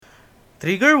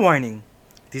Trigger warning.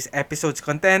 This episode's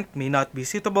content may not be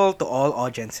suitable to all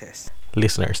audiences.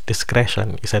 Listeners'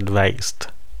 discretion is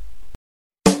advised.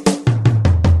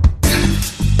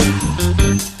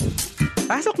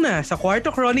 Pasok na sa Kwarto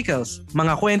Chronicles,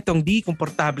 mga kwentong di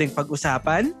komportableng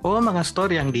pag-usapan, O mga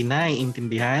storyang di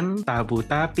naiintindihan, tabu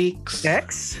topics,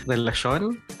 sex,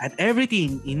 relasyon. at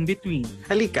everything in between.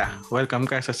 Halika, welcome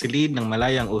ka sa silid ng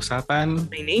malayang usapan.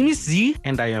 My name is Z,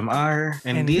 And I am R.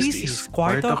 And this is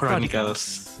Kwarto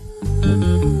Chronicles.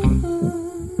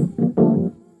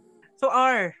 So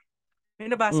R, may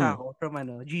nabasa Mm. ako from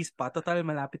G-Spot. Total,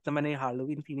 malapit naman na yung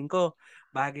Halloween. Feeling ko,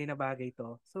 bagay na bagay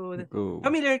to. So, Oh.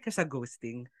 familiar ka sa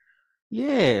ghosting?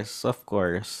 Yes, of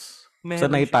course. Meron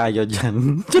Sanay siya. tayo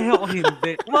dyan. Ay, ako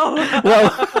hindi. Wow! Wow.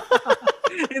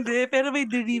 Hindi, pero may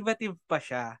derivative pa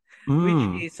siya.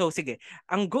 Which is, so sige,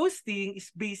 ang ghosting is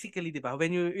basically, di ba,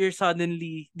 when you're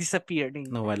suddenly disappearing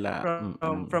Nawala.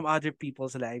 from other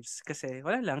people's lives kasi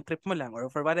wala lang, trip mo lang or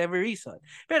for whatever reason.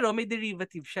 Pero may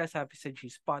derivative siya, sabi sa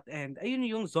G-Spot, and ayun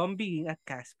yung zombieing at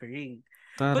Caspering.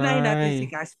 Tunahin natin si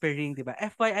Taray. Caspering, di ba?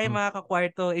 FYI mga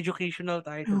kakwarto, educational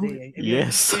tayo today.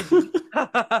 Yes.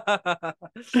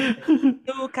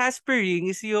 So, Caspering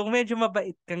is yung medyo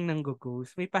mabait kang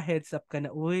nanggo-ghost. May pa-heads up ka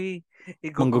na, uy,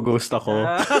 Manggo-ghost ako.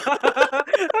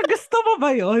 Gusto mo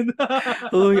ba yun?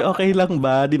 Uy, okay lang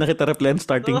ba? Di na kita reply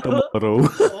starting tomorrow.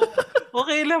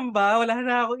 Okay lang ba? Wala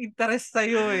na akong interest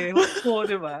sa'yo eh. Oo,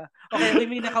 di ba? Okay,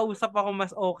 may nakausap ako mas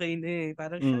okay na eh.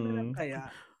 Parang siya na lang kaya.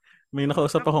 May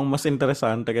nakausap akong mas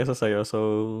interesante kaysa sa'yo. So,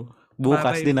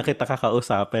 bukas Babay. din na kita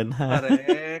kakausapin, ha?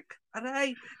 Correct.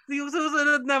 Aray, yung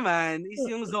susunod naman is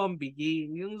yung zombie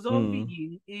game. Yung zombie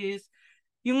game is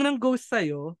yung nang ghost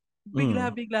sa'yo,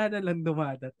 bigla-bigla na lang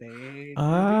dumadating. Biglang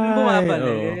Ay,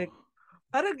 bumabalik.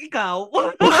 Parang ikaw.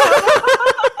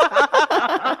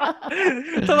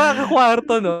 Sa mga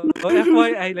kakwarto, no?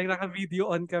 FYI, like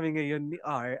naka-video on kami ngayon ni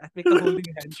R at may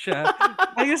ka-holding hand siya.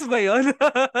 Ayos ba yun?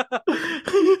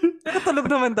 Pero tulog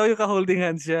naman daw yung ka-holding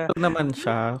hand siya. Ito naman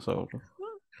siya. So,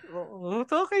 Oo,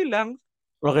 so okay lang.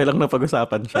 okay lang na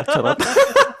pag-usapan siya. Charot.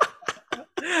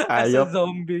 As a Ayop.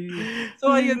 zombie.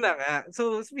 So, ayun na nga.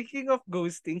 So, speaking of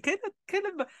ghosting,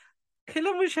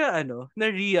 kailan mo siya,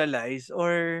 na-realize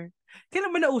or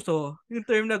kailan mo nauso yung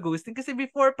term na ghosting? Kasi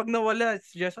before, pag nawala, it's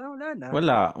just, wala na.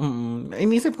 Wala.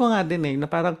 Inisip ko nga din na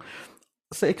parang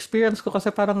sa experience ko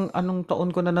kasi parang anong taon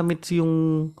ko na na-meet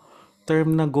yung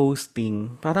term na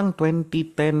ghosting. Parang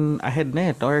 2010 ahead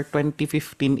na or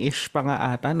 2015-ish pa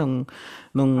nga ata nung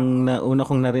nauna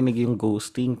kong narinig yung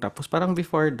ghosting. Tapos parang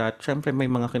before that, syempre may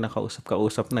mga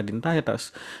kinakausap-kausap na din tayo.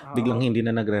 Tapos biglang hindi na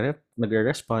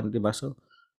nagre-respond, di ba? So,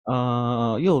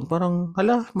 yun, parang,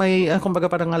 kumbaga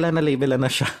parang na labelan na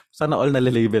siya. Sana all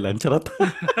na-labelan. Charot.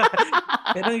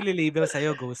 Pero ililabel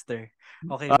sa'yo, ghoster.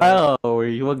 Okay ba?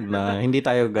 Wag na. Hindi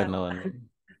tayo ganon.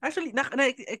 Actually,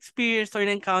 na-experience or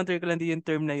na-encounter ko lang din yung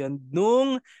term na yun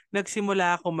nung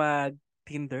nagsimula ako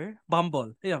mag-Tinder,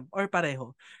 Bumble, yun, or pareho.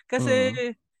 Kasi,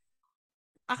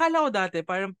 akala ko dati,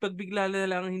 parang pag bigla na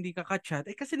lang hindi ka ka-chat,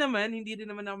 kasi naman, hindi din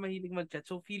naman ako mahilig mag-chat.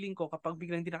 So, feeling ko, kapag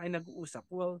biglang hindi na kayo nag-uusap,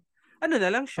 well, ano na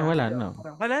lang siya. Wala Yun, na.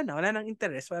 parang wala nang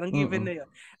interest, parang given na yun.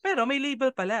 Pero may label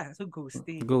pala, so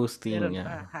ghosting. Ghosting, Meron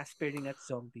pa, yeah. Caspering at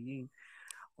zombieing.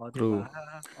 O, True. diba?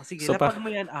 O, sige, So, lapag mo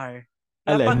yan, R.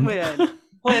 Alin? Lapag mo yan.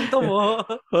 Kwento mo.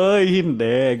 Hoy,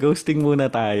 hindi. Ghosting muna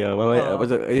tayo. Oo.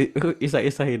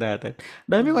 Isa-isahin natin.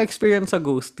 Dami kong experience sa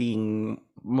ghosting.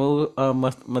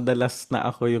 Madalas na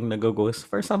ako yung nag-ghost.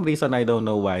 For some reason, I don't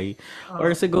know why.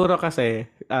 Or siguro kasi,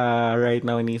 right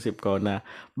now, inisip ko na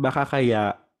baka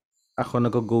kaya ako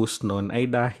nag-ghost nun ay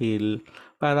dahil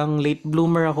parang late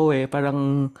bloomer ako eh.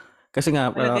 Parang, kasi nga,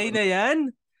 Palagay na yan.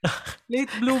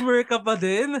 Late bloomer ka pa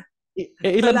din.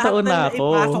 ilang taon na ako.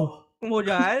 Ipasok mo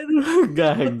dyan.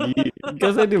 Gagi.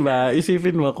 Kasi 'di ba,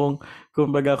 isipin mo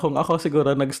kumbaga kung ako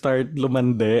siguro nag-start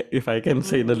lumande, if I can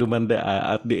say na lumande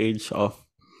at the age of.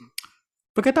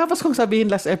 Pagkatapos kong sabihin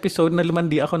last episode na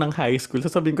lumandi ako ng high school,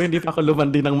 sasabihin ko hindi pa ako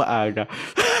lumandi ng maaga.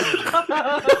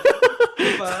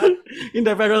 Diba?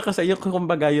 Hindi, pero kasi yung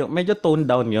kumbaga yung medyo toned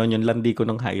down yung landi ko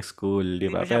nung high school, di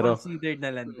Hindi ba? mo siya Pero considered na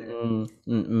lander.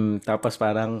 tapos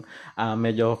parang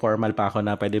medyo formal pa ako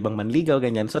na pwede bang manligaw,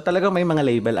 ganyan. So talagang may mga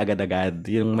label agad-agad,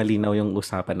 yung malinaw yung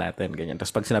usapan natin, ganyan.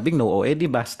 Tapos pag sinabing no, di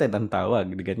busted ang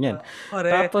tawag, di ganyan.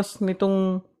 Correct. Tapos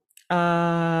nito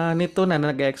na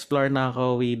nag-explore na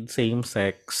ako with same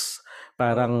sex,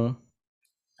 parang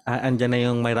andyan na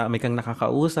yung may kang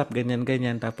nakakausap,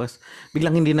 ganyan-ganyan. Tapos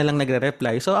biglang hindi na lang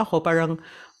nagre-reply. So ako parang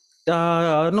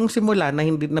Nung simula na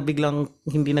hindi na biglang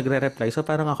hindi nagre-reply, so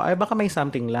parang ako, ay baka may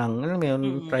something lang. Alam mo yun,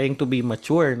 Mm. trying to be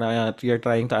mature na you're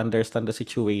trying to understand the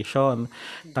situation.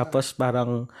 Correct. Tapos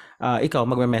parang ikaw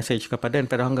magme-message ka pa din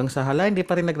pero hanggang sa hala hindi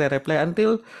pa rin nagre-reply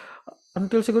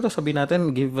until siguro sabi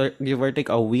natin give or take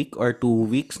a week or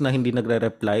 2 weeks na hindi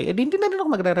nagre-reply. Eh di hindi na rin ako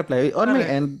magre-reply. On my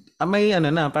Correct. end, may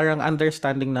ano na, parang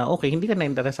understanding na okay, hindi ka na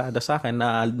interesado sa akin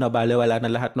na nabalewala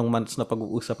na lahat ng months na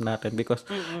pag-uusap natin because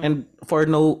Mm. and for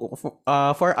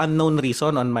unknown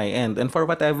reason on my end and for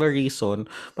whatever reason,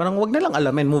 parang wag na lang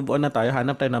alamin, move on na tayo,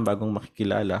 hanap tayo ng bagong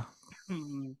makikilala.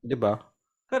 Mm. 'Di ba?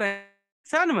 Correct.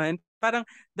 Saka naman, parang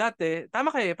dati,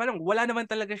 tama kayo, parang wala naman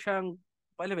talaga siyang,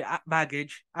 alam mo,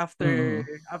 baggage after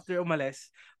Mm. umalis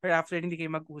or after hindi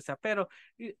kayo mag-usap. Pero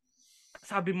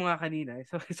sabi mo nga kanina,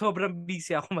 sobrang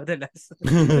busy ako madalas.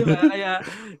 'Di ba?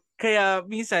 Kaya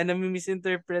minsan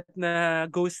nami-misinterpret na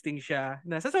ghosting siya.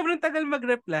 Na sa sobrang tagal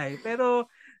mag-reply, pero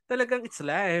talagang it's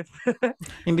life.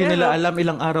 Hindi nila Pero alam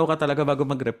ilang araw ka talaga bago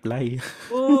mag-reply.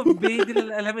 oh, babe, di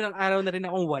nila alam ilang araw na rin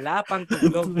akong wala pang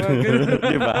tulog. Mga ganun.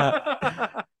 'Di ba?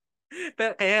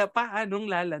 Pero kaya paanong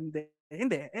lalande?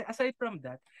 Hindi, aside from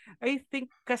that, I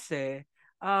think kasi,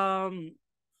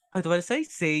 what was I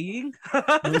saying?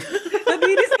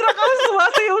 Nadidistract ako,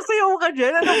 sumasayaw-sayaw ka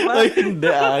dyan. Ano ba? Ay, hindi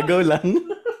go lang.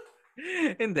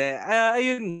 Hindi.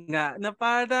 Ayun nga, na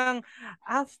parang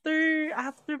after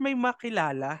may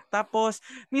makilala, tapos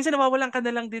minsan nawawalan ka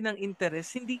na lang din ng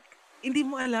interest, hindi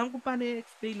mo alam kung paano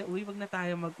i-explain na, uy, wag na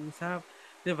tayo mag-usap.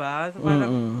 'Di ba? So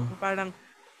Mm. parang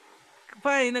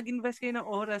fine, nag-invest kayo ng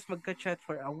oras, magka-chat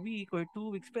for a week or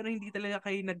 2 weeks, pero hindi talaga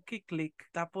kayo nagki-click.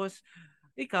 Tapos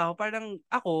ikaw, parang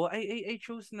ako, I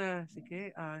chose na,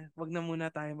 sige, wag na muna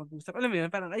tayo mag-usap. Alam mo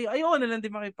yun, parang ayoko na lang din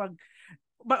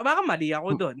baka mali ako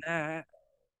doon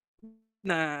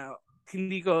na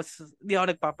hindi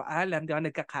ako nagpapaalam, hindi ako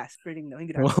nagka-caspering, no?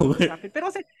 Hindi natin Wow. kakausapin.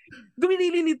 Pero kasi, do we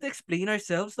really need to explain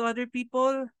ourselves to other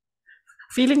people?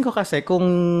 Feeling ko kasi kung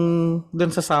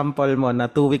dun sa sample mo na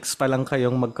 2 weeks pa lang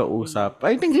kayong Mm. magkausap,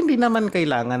 I think hindi naman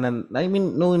kailangan I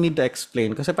mean, no need to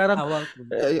explain. Kasi parang, Well,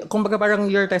 true. kumbaga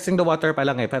parang you're testing the water pa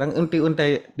lang eh. Parang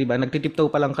unti-unti, di ba, nagtitiptoe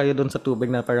pa lang kayo dun sa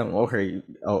tubig na parang, okay,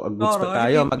 goods pa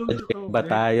tayo, Alright, to mag-check ba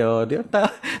tubig. tayo? Di ba,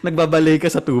 nagbabalik ka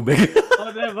sa tubig.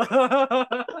 O, diba?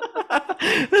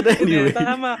 But Hindi, anyway,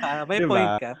 tama ka. May di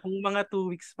point ba? ka. Kung mga 2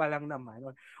 weeks pa lang naman,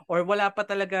 or wala pa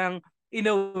talagang, in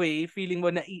a way, feeling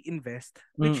mo na i-invest,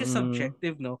 which is Mm-mm.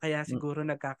 subjective, no? Kaya siguro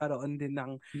nagkakaroon din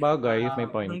ng Bagay, may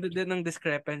point. ng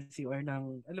discrepancy or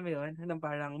ng, alam mo yun, ng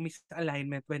parang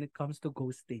misalignment when it comes to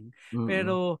ghosting. Mm-mm.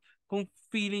 Pero kung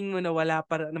feeling mo na wala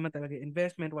pa naman talaga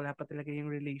investment, wala pa talaga yung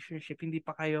relationship, hindi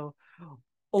pa kayo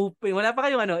open, wala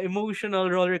pa kayong emotional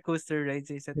roller coaster ride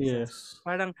sa isa't isa. Yes.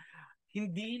 Parang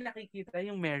hindi nakikita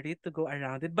yung merit to go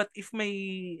around it. But if may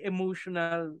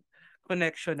emotional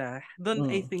connection na, doon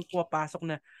I Mm. think pumapasok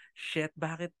na, shit,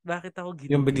 bakit ako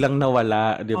Yung ginuhit? biglang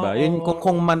nawala, 'di ba? Yun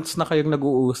kung Oo, months na kayong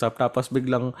nag-uusap tapos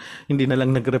biglang hindi na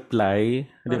lang nag-reply,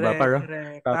 'di ba? correct, Para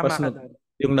correct. Tama tapos ka doon.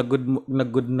 yung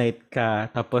nag-good night ka,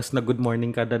 tapos nag-good morning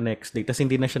ka the next day, tapos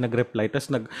hindi na siya nag-reply, tapos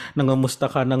nangamusta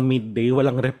ka ng midday,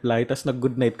 walang reply, tapos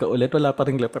nag-good night ka ulit, wala pa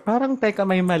ring reply. Parang teka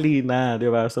may mali na, 'di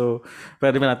ba? So,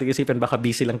 pwede ba natin isipin baka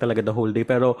busy lang talaga the whole day,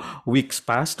 pero weeks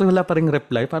passed, wala pa ring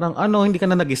reply. Parang ano, hindi ka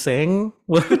na nagising?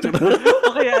 O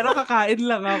kaya kakain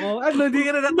lang ako. Ano, hindi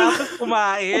ka na natapos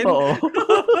kumain? Oo.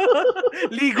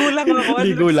 Ligo lang ako. Ano,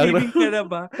 Ligo lang. nag-swimming ka na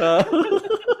ba? Ah.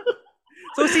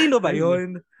 So, sino ba Ay,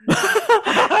 yon?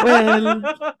 well,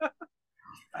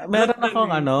 Not meron the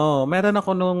akong name. meron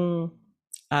ako nung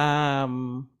um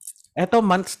eto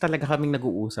months talaga kaming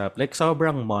nag-uusap. Like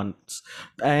sobrang months.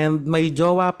 And may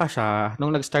jowa pa siya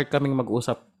nung nag-start kaming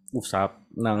mag-usap-usap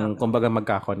ng Okay. kumbaga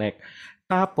magka-connect.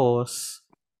 Tapos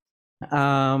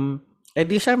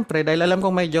di syempre, dahil alam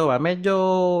kong may jowa, medyo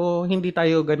hindi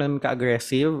tayo ganun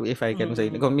ka-aggressive, if I can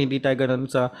say. Mm-mm. Kung hindi tayo ganun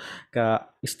sa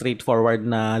straightforward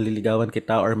na liligawan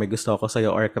kita or may gusto ako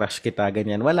sa'yo or crush kita,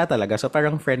 ganyan. Wala talaga. So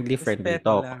parang friendly Respeto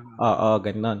talk. lang. Oo,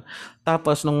 ganun.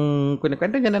 Tapos nung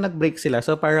kunikwento niya na nag-break sila,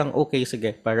 so parang okay,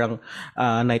 sige. Parang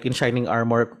knight in shining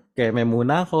armor, keme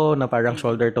muna ako, na parang Mm.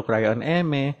 shoulder to cry on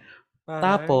eme. Alright.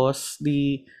 Tapos,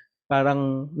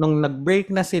 parang, nung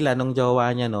nag-break na sila, nung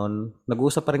jowa niya nun,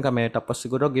 nag-usap pa rin kami, tapos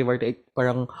siguro give or take,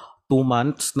 parang 2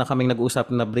 months na kaming nag-usap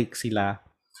na break sila.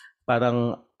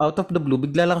 Parang, out of the blue,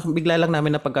 bigla lang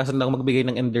namin napagkasundang magbigay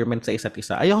ng endearment sa isa't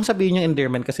isa. Ayokong sabihin yung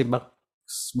endearment kasi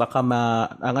baka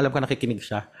ang alam ko nakikinig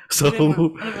siya. So, Hindi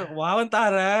mo, ano ba, wow, ang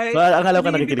taray. ang alam ko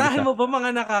nakikinig Iniimbitahan siya. mo ba mga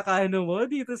nakakaano mo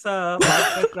dito sa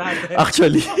podcast natin?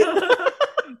 Actually,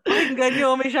 Pakinggan nyo,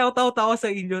 may shoutout ako sa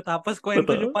inyo, tapos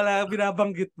kwento nyo Totoo. pala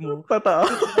binabanggit mo. Totoo.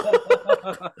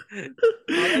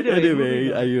 Anyway, moving Anyway,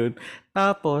 on. ayun.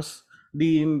 Tapos,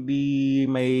 di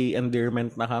may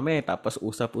endearment na kami. Tapos,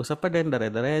 usap-usap pa din,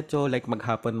 dire-diretso. Like,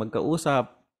 maghapon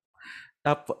magkausap.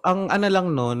 Ang ano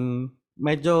lang nun,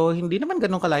 medyo hindi naman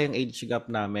ganun kalayong age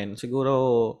gap namin.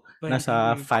 Siguro, 20 nasa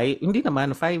years. 5, hindi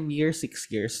naman, 5 years, 6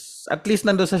 years. At least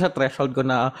nandun sa threshold ko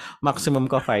na maximum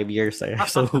ko 5 years eh.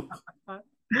 So,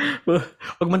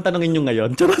 wag man tanongin nyo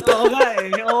ngayon. Charot. Oo nga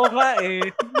eh. Oo nga eh.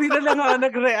 Hindi na lang ako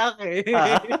nag-react eh.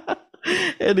 Ah,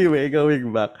 anyway, going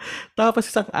back. Tapos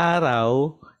isang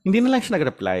araw, hindi na lang siya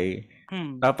nag-reply.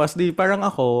 Hmm. Tapos di parang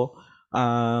ako,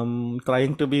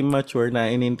 trying to be mature na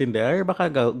inintindi, ay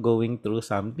baka going through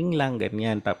something lang,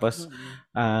 ganyan. Tapos,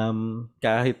 Mm-mm.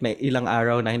 kahit may ilang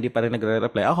araw na hindi pa rin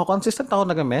nagre-reply, ako consistent ako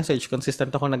nag-message,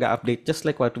 consistent ako nag-update, just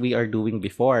like what we are doing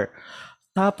before.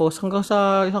 Tapos, hanggang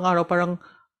sa isang araw, parang,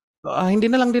 hindi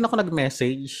na lang din ako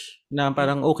nag-message na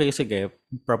parang okay sige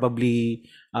probably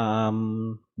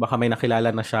baka may nakilala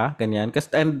na siya ganyan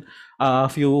and a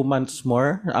few months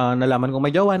more nalaman kong may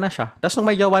jowa na siya tapos nung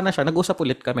may jowa na siya nag-usap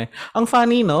ulit kami ang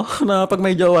funny no na pag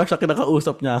may jowa siya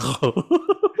kinakausap niya ako.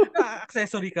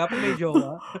 Accessory ka pag may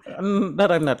jowa.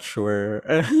 That I'm not sure.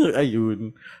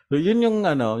 Ayun. So, yun yung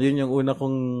una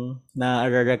kong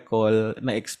na-recall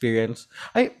na experience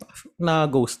ay na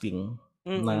ghosting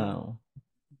Mm-mm. na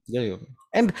yun.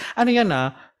 And ano yan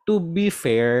to be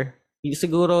fair,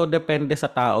 siguro depende sa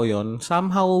tao yon.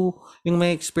 Somehow, yung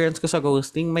may experience ko sa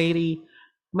ghosting, may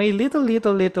little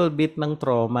bit ng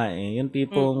trauma eh. Yung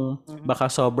tipong Mm-mm. baka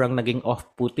sobrang naging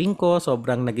off-putting ko,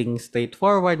 sobrang naging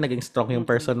straightforward, naging strong yung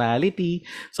Mm-mm. personality.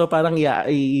 So parang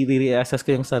i-reassess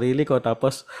ko yung sarili ko.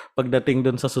 Tapos pagdating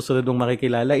dun sa susunod mong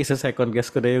makikilala, isa-second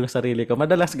guess ko na yung sarili ko.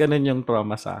 Madalas ganun yung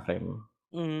trauma sa akin.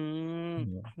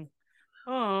 Mm. Yeah.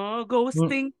 Oh,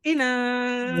 ghosting ina.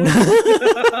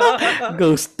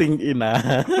 Ghosting ina.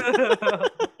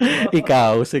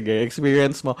 Ikaw, sige,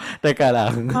 experience mo. Teka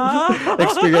lang. Ha?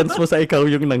 Experience mo sa ikaw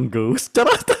yung nang-ghost.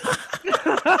 Charot.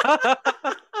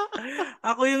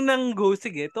 Ako yung nang-go.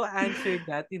 Sige, to answer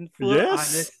that in full Yes.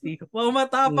 honesty. Wow,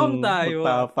 matapang tayo. Okay.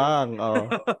 Matapang. Oh.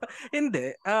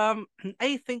 Hindi.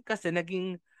 I think kasi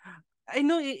naging, I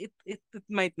know it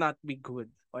might not be good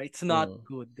or it's not Mm.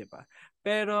 good, di ba?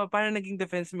 Pero parang naging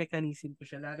defense mechanism ko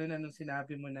siya. Lalo na nung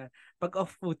sinabi mo na pag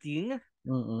off-putting,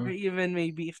 or Mm-mm. even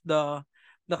maybe if the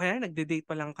kaya nagde-date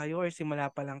pa lang kayo or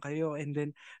simula pa lang kayo and then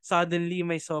suddenly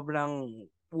may sobrang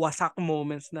wasak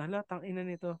moments na hala tang ina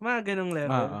nito mga ganong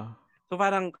level. Ah. So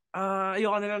parang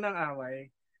ayoko na lang ng away,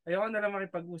 ayoko na lang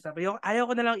makipag-usap,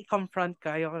 ayoko na lang i-confront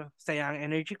ka, ayoko sayang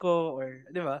energy ko or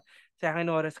di ba sayang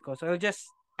oras ko, so I'll just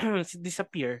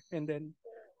disappear and then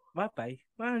bye-bye,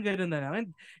 mga ganon na lang. And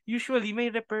usually may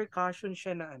repercussion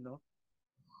siya na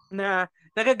na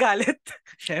nagagalit.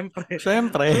 Syempre.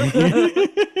 Syempre.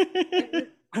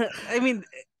 I mean,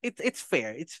 it's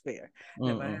fair. It's fair.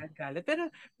 Diba? Mm-mm. Nagagalit.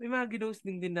 Pero may mga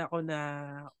ginosting din ako na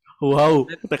Wow.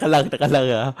 Teka lang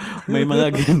May mga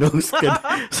ginos ka.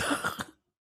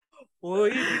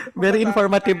 uy, dito pa Very madami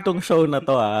informative tong tayong show na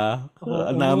to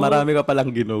na oo. marami ka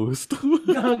palang ginost.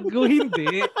 Gago,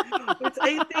 hindi.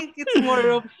 I think it's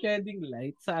more of shedding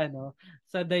light sa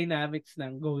sa dynamics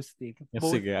ng ghosting.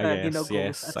 Both Sige, sa yes, gino-ghost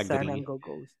yes, at sa agree.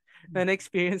 nanggo-ghost.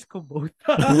 Na-experience ko both.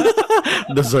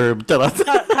 Deserved. Charot.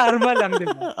 Karma lang, di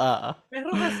ba? Ah.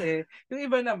 Pero kasi, yung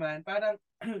iba naman, parang,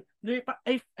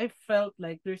 I felt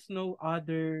like there's no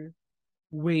other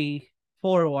way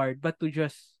forward but to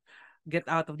just get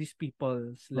out of these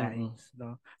people's Mm-mm. lives,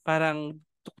 no? Parang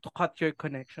to cut your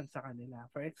connection sa kanila.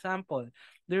 For example,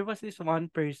 there was this one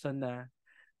person na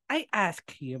I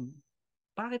asked him,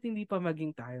 bakit hindi pa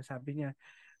maging tayo? Sabi niya,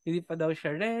 hindi pa daw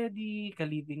siya ready,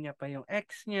 kalibin niya pa yung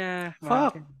ex niya, mga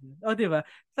Fuck. ganun. O, di ba?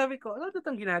 Sabi ko, ano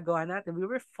itong ginagawa natin? We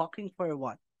were fucking for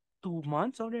what? 2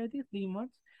 months already? 3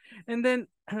 months? And then,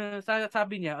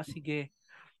 sabi niya, o sige,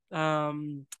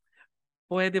 um,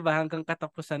 pwede ba hanggang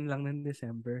katapusan lang ng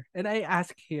December? And I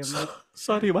asked him, like,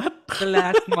 Sorry, what? the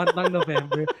last month ng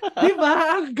November. Di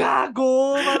ba? Ang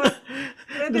gago! Parang,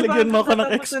 pwede ba Nilagyan mo hanggang ako ng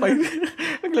katapusan ng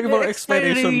Naglagyan mo ng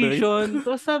expiration date. expiration?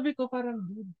 So sabi ko parang,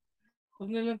 dude,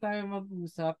 huwag na lang tayo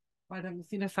mag-usap. Parang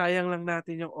sinasayang lang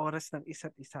natin yung oras ng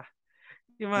isa't isa.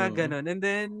 Yung mga Mm. ganun.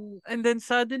 And then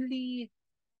suddenly,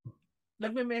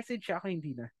 nagme-message siya ako,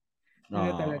 hindi na. Hindi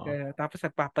na talaga. Ah. Tapos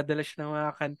nagpapadala siya ng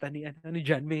mga kanta ni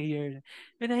John Mayer.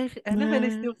 And I Na-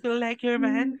 still feel like your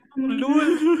man. Lul!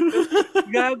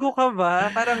 Gago ka ba?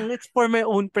 Parang it's for my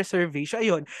own preservation.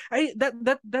 Ayun.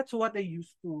 That's what I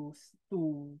used to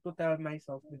tell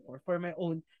myself before. For my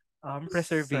own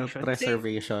Preservation. Kasi,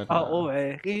 Self-preservation. oo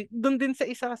eh. Doon din sa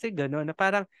isa kasi gano'n na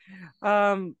parang,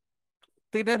 um,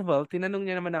 tinanong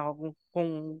niya naman ako kung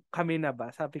kami na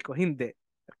ba. Sabi ko, hindi.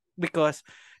 Because,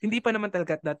 hindi pa naman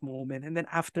talaga at that moment. And then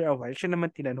after a while, siya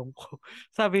naman tinanong ko.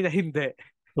 Sabi na hindi.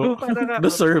 Oh, So, parang ako,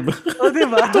 deserve. oh, di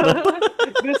ba? Charot.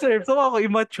 Deserve. So, ako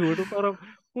immature. Parang,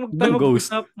 kung The tayo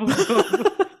ghost. mag-usap,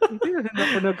 hindi na rin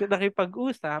ako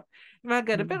nakipag-usap. Mga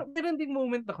ganun. Pero meron ding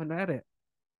moment na kunwari,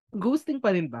 ghosting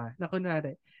pa rin ba? Na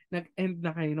kunwari, nag-end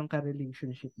na kayo ng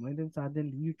ka-relationship mo and then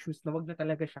suddenly you choose na wag na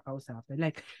talaga siya kausapin.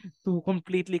 Like, to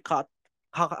completely cut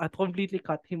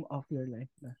him off your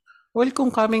life na. Well,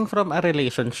 kung coming from a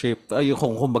relationship, ay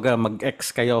kung kumbaga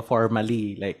mag-ex kayo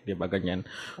formally, like, 'di ba ganyan.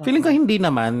 Feeling ko Oo. hindi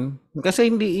naman kasi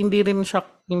hindi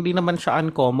naman siya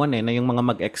uncommon na yung mga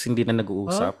mag-ex hindi na Oh,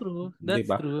 nag-uusap, true. 'di That's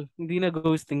ba? true. Hindi na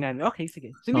ghostingan. Okay,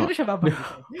 sige. So, hindi ko Oh. na siya Di-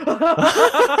 babanggitin.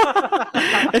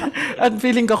 At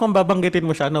feeling ko kung babanggitin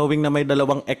mo siya, knowing na may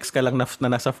dalawang ex ka lang na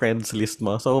nasa friends list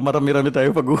mo. So marami-rami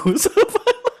tayo pag-uusap.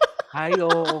 Ay,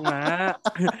 oo nga.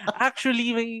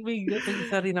 Actually, may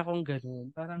isa rin akong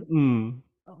ganun. Parang, Mm.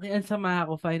 okay, ang sama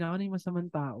ako. Fine ako na yung masamang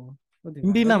tao. O, di ba?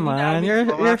 Hindi Ano yung naman. ginamit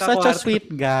ko? Mga You're such a kakwarto. sweet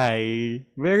guy.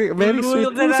 Very very Uy,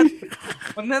 sweet po.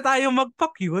 wag na tayo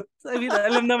magpa-cute. I mean,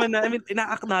 alam naman na, I mean,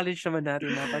 ina-acknowledge naman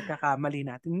natin mga pagkakamali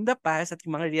natin in the past at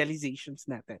yung mga realizations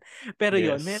natin. Pero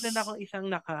yon, meron Yes. akong isang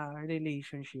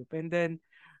naka-relationship and then,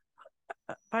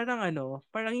 parang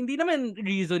hindi naman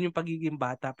reason yung pagiging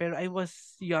bata, pero I was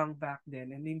young back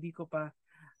then and hindi ko pa,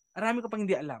 marami ko pang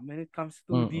hindi alam when it comes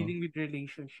to Mm. dealing with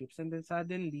relationships. And then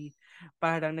suddenly,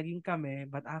 parang naging kami,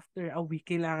 but after a week,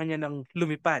 kailangan niya ng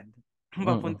lumipad Mm.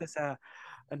 papunta sa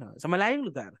malayong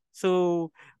lugar.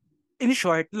 So, in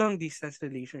short, long distance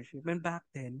relationship. And back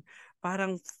then,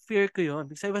 parang fear ko yun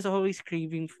because I was always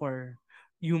craving for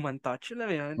human touch. Alam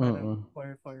mo yun? Parang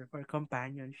Mm. for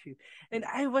companionship. And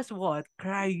I was what?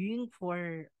 Crying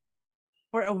for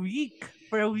a week.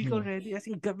 For a week Mm. already. As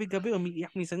in, gabi-gabi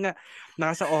umiiyak. Minsan nga,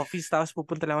 nasa office tapos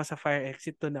pupunta lang ako sa fire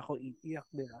exit doon ako iiyak,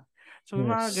 di ba? So,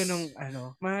 Yes.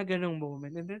 mga ganong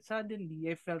moment. And then suddenly,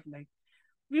 I felt like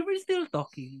we were still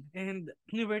talking and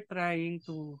we were trying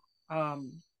to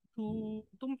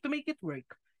make it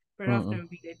work. Pero after Mm. a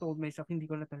week, I told myself hindi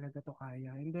ko na talaga to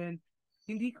kaya. And then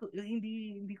hindi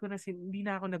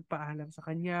na ako nagpaalam sa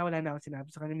kanya, wala na ako sinabi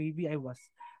sa kanya. Maybe I was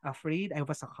afraid, I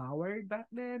was a coward back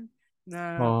then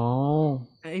na Oh,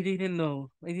 I didn't know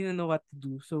what to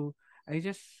do. So I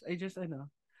just wala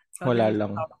suddenly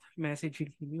lang. stopped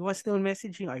messaging him. He was still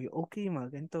messaging, "Are you okay, ma?"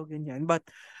 Ganito, ganyan. But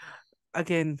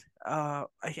again,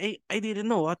 I didn't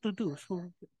know what to do. So,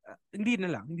 hindi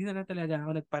na lang talaga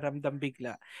ako nagparamdam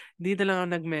bigla. Hindi na lang ako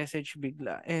nag-message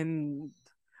bigla. And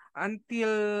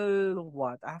until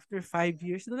after 5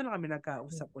 years, doon na lang kami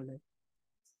nagkausap ulit.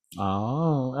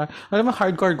 Oh, alam mo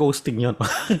hardcore ghosting 'yun.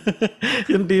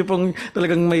 Yung tipong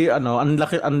talagang may ang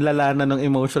laki ang lala na ng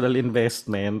emotional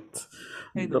investment.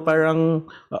 I know. Parang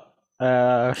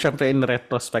syempre in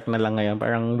retrospect na lang ngayon,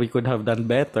 parang we could have done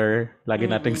better. Lagi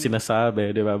nating Mm-mm.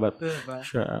 sinasabi, 'di ba? Diba?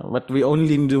 But we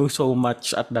only knew so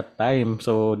much at that time.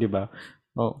 So, 'di ba?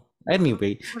 Oh,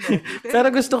 anyway. Already. Pero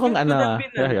gusto kong It could have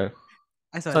been yeah.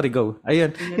 sorry. Sorry, go.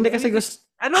 Ayun. Ganyan. Hindi kasi gusto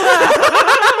Ano nga?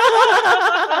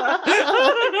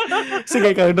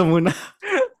 Sige, ikaw na muna.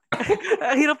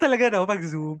 Ang hirap talaga no, pag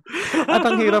Zoom. At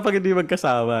ang hirap pag hindi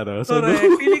magkasama, no? So, go.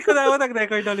 Correct. Feeling ko dapat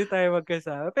nag-record ulit tayo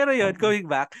magkasama. Pero yun, going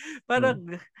back, parang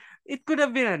it could have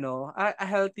been a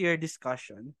healthier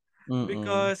discussion. Mm-mm.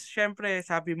 Because syempre,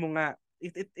 sabi mo nga,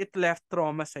 it left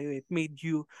trauma sa'yo. It made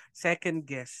you second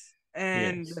guess.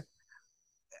 And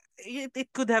Yes. it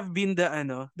could have been the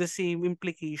same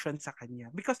implication sa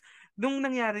kanya. Because nung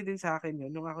nangyari din sa akin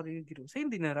yun, nung ako rin yung ginusa,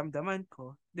 hindi naramdaman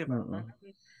ko. 'Di ba? Mm-mm. Parang,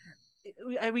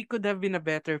 we could have been a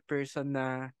better person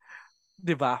na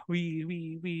 'di ba?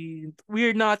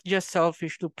 We're not just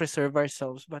selfish to preserve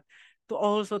ourselves but to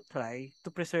also try to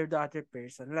preserve the other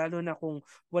person lalo na kung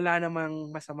wala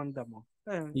namang masamang damo.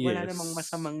 Wala namang Yes.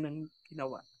 masamang nang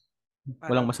ginawa. Walang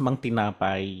Parang masamang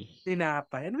tinapay.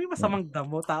 tinapay. Ano may No. masamang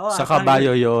damo? Tao Sa ata yun.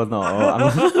 kabayo yun, oo.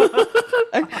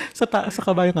 Ay, sa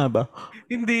kabayo nga ba?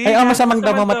 Ay, Hindi ang nga, masamang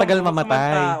damo masamang matagal damo, masamang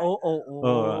mamatay. tao, oo.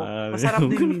 Oo. Masarap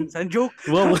din minsan. Joke.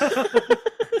 Wow.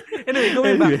 Anyway,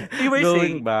 going back. Anyway, You were going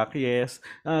saying, back, yes.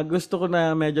 Gusto ko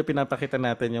na medyo pinapakita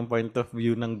natin yung point of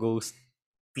view ng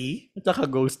ghosty at saka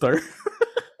ghoster.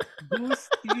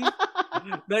 ghosty.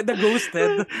 The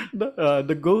ghosted.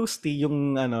 The ghosty,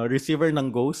 yung receiver ng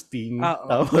ghosting, Oo.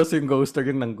 tapos yung ghoster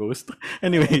yung ng ghost.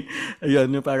 Anyway, ayun,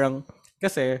 yung parang,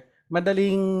 kasi,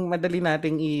 madali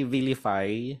nating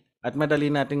i-vilify At madali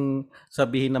nating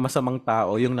sabihin na masamang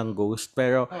tao yung ng ghost.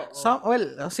 Pero Oo.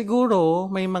 siguro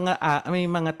may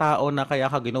mga tao na kaya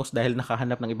ka ginost dahil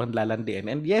nakahanap ng ibang lalandian.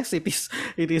 And yes, it is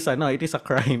a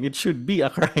crime. It should be a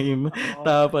crime. Oo.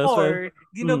 Tapos Or, mm,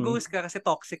 gino-ghost ka kasi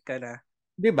toxic ka na.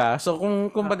 'di ba? So kung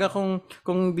kumbaga Oo.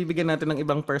 kung bibigyan natin ng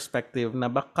ibang perspective na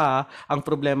baka ang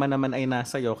problema naman ay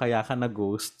nasa iyo kaya ka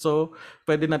na-ghost. So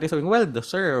pwede natin sabihin well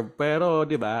deserved. Pero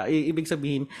 'di ba? Ibig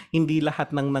sabihin hindi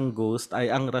lahat ng ghost ay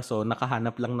ang rason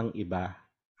nakahanap lang ng iba.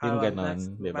 Yung Well, that's ganon,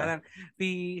 true. 'di ba? Parang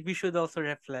we should also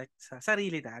reflect sa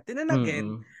sarili natin. And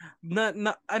again,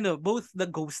 Mm. both the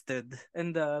ghosted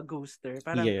and the ghoster,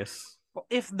 parang Yes.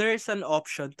 if there's an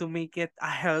option to make it a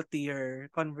healthier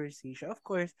conversation, of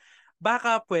course,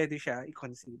 baka pwede siya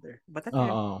i-consider. But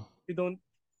again, Oo. you don't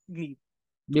need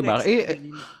 'Di to ba?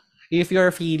 explain. If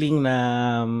you're feeling na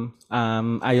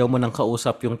ayaw mo nang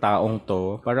kausap yung taong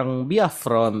to, parang be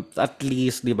upfront. At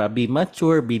least, di ba? Be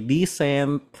mature, be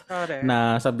decent. Correct.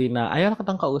 Na sabi na, ayaw na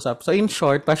kitang kausap. So in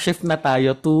short, pa-shift na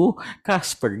tayo to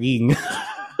Caspering.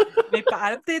 May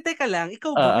paalam. Teka lang,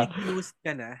 ikaw ba may Ah, ginost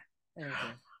ka na?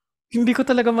 Ever? hindi ko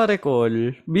talaga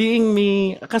ma-recall. Being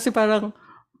me, kasi parang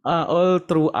all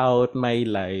throughout my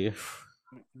life,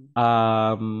 Mm-mm.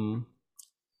 um,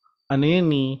 ano yun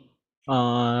eh,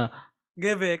 uh,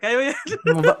 Gabi, kayo yan.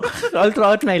 all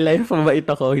throughout my life, mabait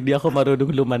ako. Hindi ako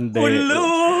marunong lumande.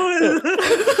 Ulol!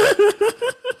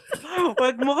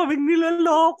 Wag mo kaming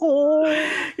nilaloko.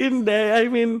 Hindi, I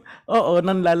mean, oo,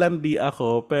 nanlalandi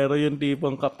ako. Pero yung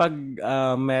tipong kapag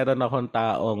meron akong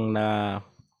taong na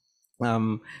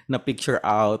picture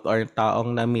out or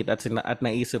taong na meet at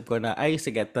naisip ko na ay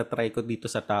sige try ko dito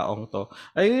sa taong to,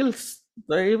 I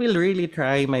will really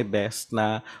try my best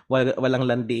na walang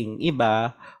landing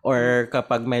iba, or Mm,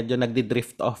 kapag medyo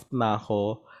nagdi-drift off na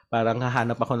ako, parang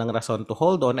hahanap ako ng rason to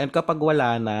hold on. And kapag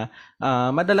wala na,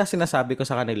 madalas sinasabi ko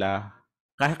sa kanila,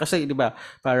 kasi di ba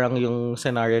parang yung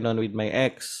scenario noon with my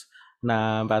ex,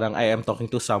 na parang I am talking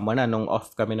to someone na nung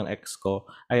off kami ng ex ko,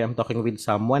 I am talking with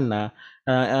someone na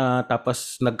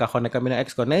tapos nagka-connect kami ng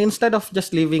ex ko, na instead of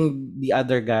just leaving the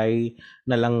other guy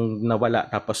na lang nawala,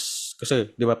 tapos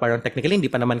kasi 'di ba parang technically hindi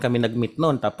pa naman kami nag-meet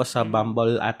noon, tapos sa mm,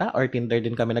 Bumble ata or Tinder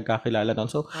din kami nagkakilala noon.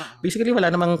 So oo. basically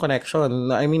wala namang connection.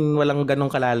 I mean walang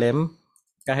ganong kalalim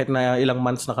kahit na ilang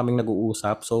months na kaming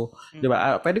nag-uusap. So, 'di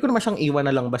ba? Mm, Pwede ko naman siyang iwan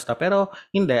na lang basta, pero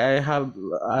hindi, I have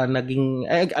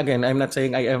again, I'm not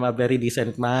saying I am a very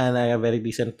decent man, I am a very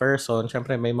decent person.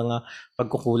 Syempre may mga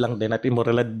pagkukulang din at O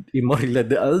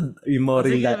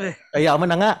sige, be. kaya mo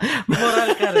na nga. Immoral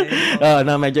ka rin.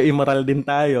 Na medyo immoral din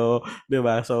tayo, 'di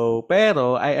ba? So,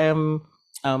 pero I am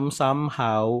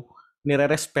somehow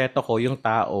nirerespeto ko yung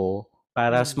tao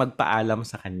para Mm. magpaalam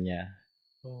sa kanya.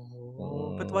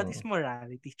 Oh, but what is Mm.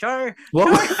 morality? Char! Wow!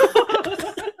 Char!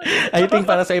 I think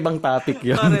para sa ibang topic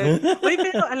yun. Correct. Uy,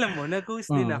 pero alam mo,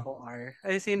 nag-ghost din mm. ako, R.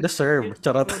 As in, Deserve.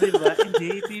 Charot. oh, di ba? Hindi,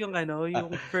 ito yung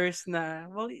yung first na,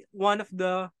 well, one of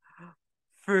the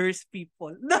first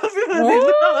people. Dami mo din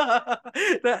na.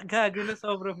 Oh! Gago na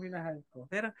sobrang minahal ko.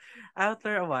 Pero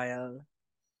after a while,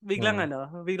 biglang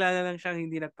Mm. bigla na lang siyang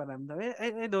hindi nagparamdam.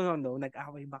 I don't know,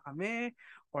 nag-away ba kami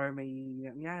or may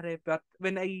nangyari. But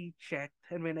when I checked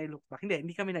and when I look back,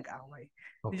 hindi kami nag-away.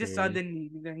 Just Okay.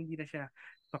 suddenly, biglang hindi na siya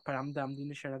paparamdam, hindi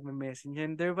na siya nagme-message.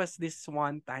 And there was this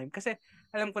one time, kasi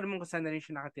alam ko naman kung saan na rin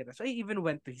siya nakatira. So I even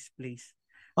went to his place.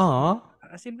 Ah.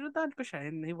 As in, pinuntahan ko siya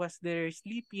and he was there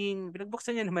sleeping.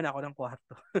 Pinagbuksan niya naman ako ng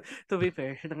kwarto. To be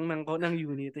fair, ng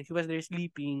unit. He was there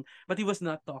sleeping, but he was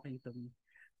not talking to me.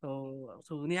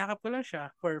 So niyakap ko lang siya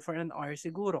for an hour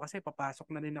siguro kasi papasok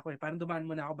na rin ako eh. Parang dumaan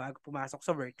muna ako bago pumasok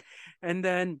sa work. And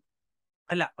then,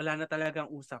 wala na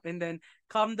talagang usap. And then,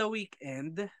 come the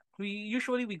weekend, we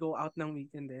go out ng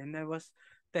weekend and I was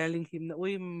telling him na,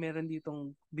 uy, meron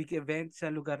ditong big event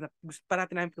sa lugar na gusto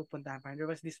parati namin pupuntahan. Parang there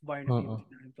was this bar na Mm. favorite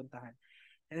namin puntahan.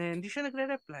 And then, hindi siya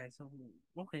nagre-reply. So,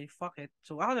 okay, fuck it.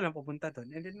 So, ako na lang pupunta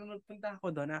doon. And then, nung nagpunta ako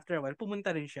doon, after a while,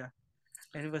 pumunta rin siya.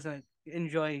 And he was like,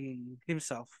 enjoying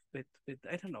himself with,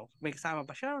 I don't know, may kasama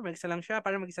pa siya or may isa lang siya,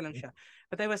 parang mag-isa lang siya.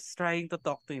 But I was trying to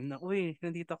talk to him na, uy,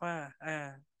 nandito ka.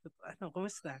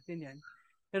 Kumusta? Ganyan.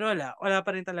 Pero wala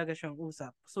pa rin talaga siyang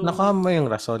usap. Nakuha So, mo yung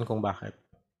rason kung bakit.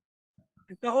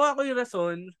 nakuha ko yung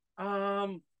rason,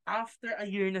 after a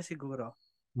year na siguro,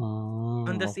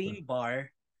 on the Okay. same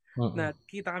bar, Mm. na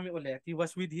kita kami ulit, he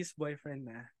was with his boyfriend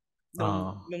na,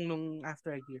 Ah. nung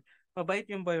after a year. Mabait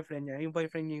yung boyfriend niya. Yung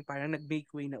boyfriend niya yung parang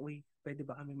nag-make way na, uy, pwede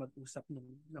ba kami mag-usap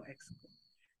nung ex ko?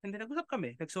 And then nag-usap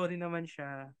kami. Nag-sorry naman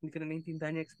siya. Hindi ko na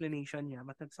naintindihan yung explanation niya.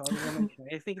 But nag-sorry naman siya.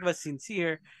 I think it was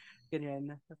sincere.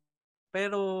 Ganyan.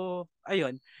 Pero,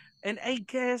 ayun. And I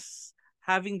guess,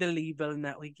 having the label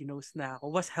na, uy, ginost na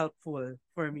ako, was helpful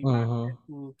for me back Mhm. then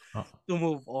Oh, to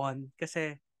move on.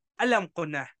 Kasi alam ko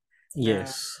na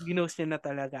yes. ginost niya na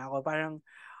talaga ako. Parang,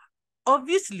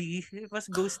 obviously, it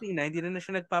was ghosting na, hindi na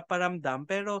siya nagpaparamdam,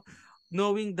 pero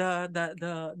knowing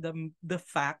the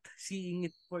fact, seeing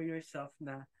it for yourself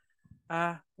na,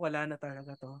 wala na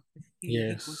talaga to. He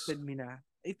Yes. ghosted me na.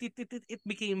 It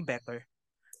became better.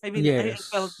 I mean, I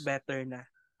felt Yes. better na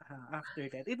after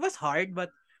that. It was hard, but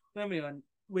alam mo yun,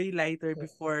 way lighter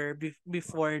before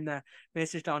na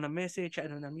message na ako ng message,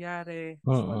 ano nangyari,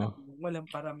 tapos Mm. walang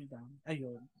paramdam.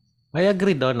 Ayun. I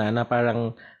agree doon na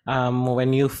parang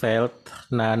when you felt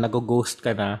na nag-ghost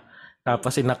ka na,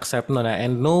 tapos Mm. inaccept mo na,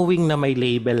 and knowing na may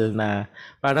label na,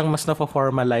 parang mas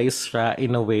na-formalize siya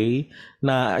in a way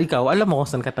na ikaw, alam mo kung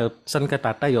saan ka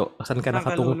tatayo, saan ka Saan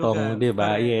ka nakatungtong, lulugar? di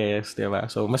ba? Correct. Yes, di ba?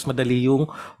 So, mas madali yung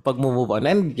pag-move on.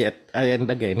 And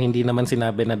again, hindi naman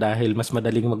sinabi na dahil mas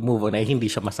madaling mag-move on ay hindi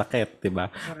siya masakit, di ba?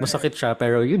 Correct. Masakit siya,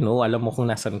 pero alam mo kung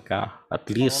nasan ka, at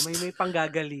Oo, may least.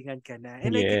 panggagalingan ka na.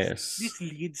 And I think Yes. this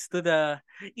leads to the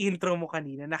intro mo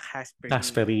kanina na Caspering.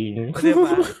 Caspering. O, diba?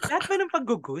 Lahat ba ng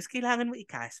pag-ghost, kailangan mo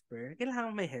i-Casper?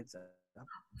 Kailangan mo may heads up?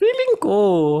 Feeling ko.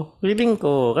 Feeling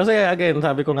ko. Kasi again,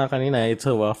 sabi ko nga kanina, it's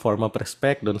a form of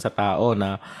respect dun sa tao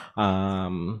na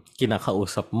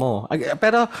kinakausap mo.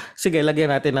 Pero sige,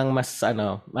 lagyan natin ng mas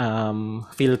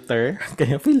filter.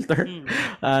 Kaya filter. Mm.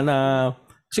 Na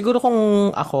siguro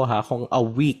kung ako kung a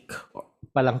week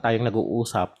pa lang tayong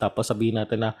nag-uusap, tapos sabihin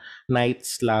natin na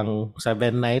nights lang,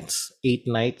 7 nights, 8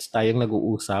 nights tayong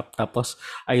nag-uusap, tapos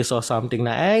I saw something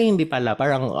na, ay, hindi pala,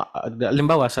 parang,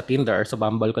 limbawa sa Tinder or sa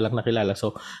Bumble ko lang nakilala,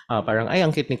 so, parang, Mm. ay,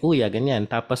 ang cute ni kuya, ganyan,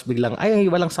 tapos biglang, ay,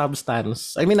 walang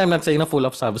substance. I mean, I'm not saying na full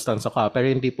of substance ako, pero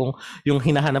yung tipong, yung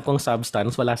hinahanap kong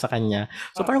substance, wala sa kanya.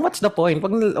 So, parang, Ah, what's the point?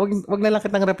 Wag na lang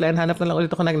kitang reply, hanap na lang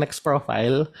ulit ako ng next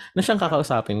profile na siyang ah,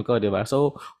 kakausapin ko, di ba?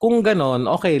 So, kung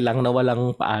ganon, okay lang na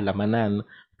walang paalamanan.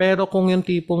 Pero kung yung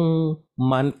tipong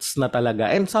months na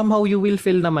talaga, and somehow you will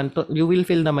feel naman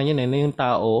yun na yung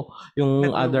tao,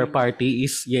 yung other nag-grooming na. party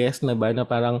is yes na ba, na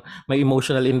parang may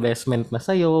emotional investment na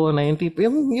sa'yo, na yung tipo,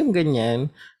 yung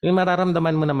ganyan, yung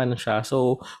mararamdaman mo naman siya.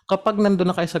 So, kapag nandun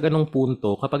na kayo sa ganung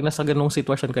punto, kapag nasa ganung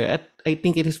sitwasyon kayo, at I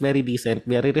think it is very decent,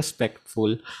 very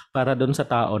respectful para doon sa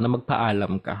tao na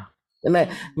magpaalam ka. Na,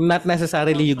 Mm. not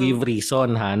necessarily So you give true.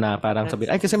 reason na parang sabihin,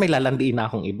 That's ay kasi true. may lalandiin na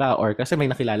akong iba or kasi may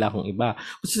nakilala akong iba.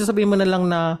 Kasi sasabihin mo na lang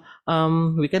na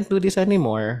we can't do this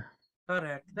anymore.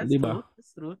 Correct. That's Di ba? true.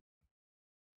 That's true.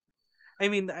 I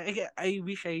mean, I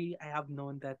wish I have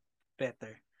known that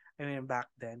better. I mean, back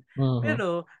then. Mhm.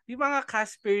 Pero, yung mga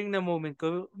Caspering na moment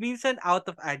ko, minsan out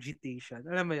of agitation.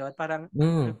 Alam mo yun? Parang,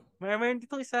 Mm. meron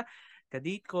dito isa,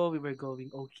 kadate ko, we were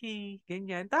going okay,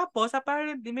 ganyan. Tapos,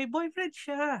 apparently, may boyfriend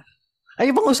siya. Ay,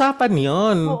 ibang usapan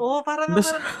yon. Oo, parang,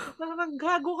 Bas- parang, parang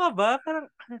gago ka ba? Parang,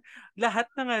 lahat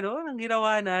ng ng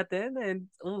ginawa natin, and,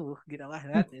 ginawa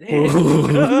natin.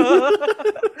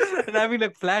 Ang daming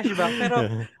nag-flashback.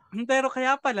 Pero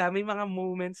kaya pala, may mga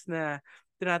moments na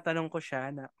tinatanong ko siya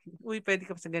na, uy, pwede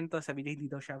ka pa sa ganito, sabi niya, hindi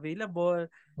daw siya available.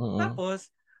 Mm. Tapos,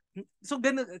 so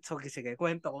ganun, so sige,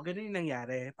 kwento ko, ganun yung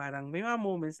nangyari. Parang may mga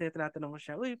moments na tinatanong ko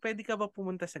siya, uy, pwede ka ba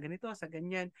pumunta sa ganito, sa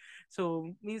ganyan. So,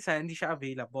 minsan, hindi siya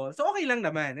available. So, okay lang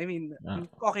naman. I mean, Ah.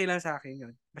 okay lang sa akin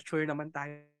yun. Mature naman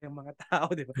tayo yung mga tao,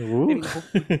 di ba? I Ooh. mean,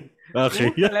 hopefully. Okay.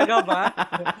 Talaga ba?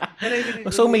 Pero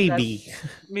So in that, maybe.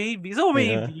 maybe. So,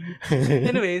 Yeah. maybe.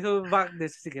 Anyway, so back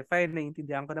this, sige, fine,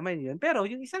 naiintindihan ko naman yun. Pero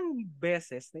yung isang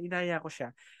beses na inaya ko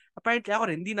siya, apparently ako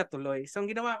rin, hindi natuloy. So,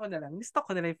 ang ginawa ko na lang, nistalk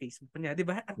ko na lang yung Facebook niya. Di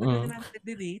ba? Ang tagal Mm. na namin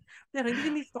nag-date. Pero hindi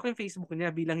ko nistalk yung Facebook niya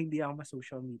bilang hindi ako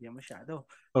ma-social media masyado.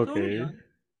 So, Okay. ngayon,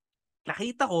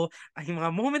 nakita ko ay mga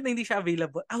moment na hindi siya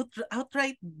available,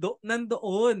 outright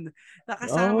nandoon.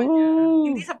 Nakasama niya.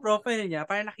 Hindi Oh. sa profile niya,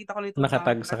 para nakita ko lang itong tao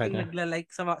Nakatag sa parating kanya. nagla-like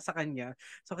sa kanya.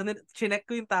 So, chinek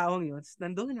ko yung taong yun.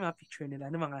 Nandoon yung mga picture nila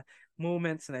ng mga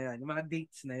moments na yun, yung mga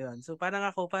dates na yun. So, parang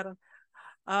ako,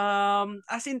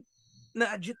 as in,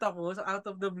 na-agit ako, so out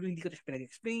of the blue, hindi ko na siya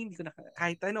pinag-explain, hindi ko na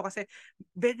kahit ano, kasi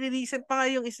very recent pa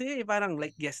nga yung isa parang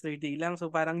like yesterday lang,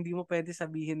 so parang hindi mo pwede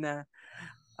sabihin na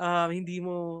hindi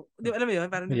mo, di ba, alam mo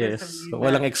yun, parang di ba Yes. sabihin na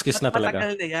Walang excuse na talaga.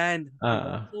 matagal na yan, di ba?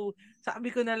 Ah. So,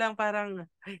 sabi ko na lang parang,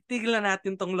 tignan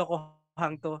natin tong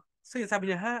lokohang to. So yun, sabi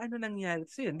niya, ano nangyari?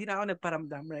 So yun, hindi na ako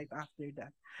nagparamdam right after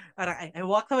that. Parang, I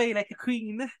walked away like a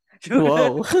queen.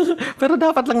 Wow. Pero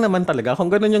dapat lang naman talaga kung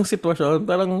ganun yung sitwasyon,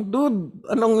 parang dude,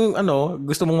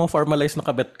 gusto mong ma-formalize na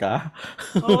kabet ka?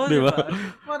 Oo, 'Di di ba? ba?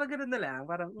 Parang ganun na lang.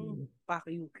 Parang, fuck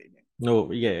you. Ganyan.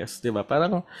 No, yes, 'di ba?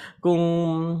 Parang kung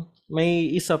may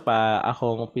isa pa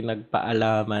akong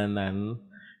pinagpaalamanan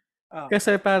Ah,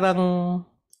 kasi parang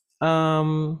um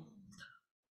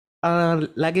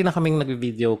Lagi na kaming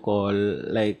nag-video call,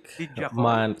 like, Video call?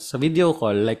 months. Sa video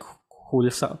call, like,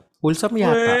 wholesome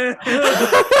yata.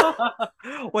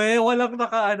 We, we, walang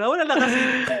walang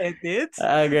naka-save na edits.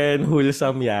 Again,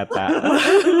 wholesome yata.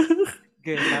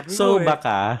 Okay, sabi mo So,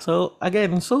 baka. So,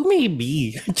 again, so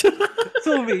maybe.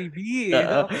 So maybe,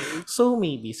 Oo. okay. So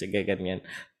maybe, sige, ganyan.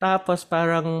 Tapos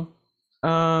parang,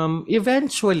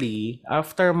 eventually,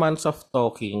 after months of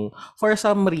talking, for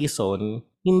some reason,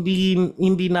 hindi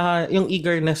na yung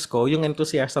eagerness ko, yung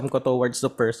enthusiasm ko towards the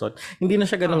person, hindi na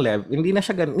siya ganung Oo. level, hindi na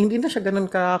siya ganun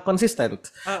ka consistent.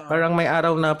 Oo. Parang may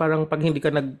araw na parang pag hindi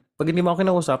mo ako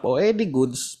kinausap, oh, di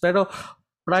goods. Pero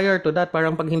prior to that,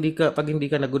 parang pag hindi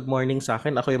ka na good morning sa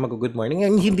akin, ako yung mag-good morning.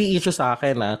 Hindi issue sa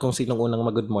akin kung sinong unang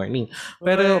mag-good morning. We,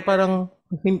 Pero parang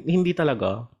hindi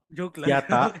talaga. joke lang.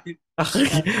 Yata. Okay. Okay.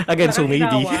 Ah, Again, wala so kang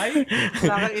maybe. inaway?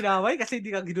 Wala kang inaway kasi hindi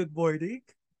ka good morning?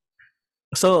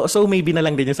 So maybe na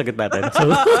lang din yung sagot natin. So,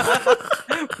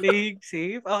 Playing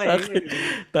safe? Okay, okay. anyway.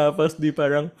 Tapos di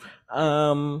parang,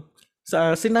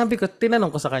 sinabi ko,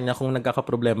 tinanong ko sa kanya kung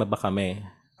nagkakaproblema ba kami.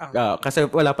 Okay. Kasi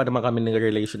wala pa naman kami ng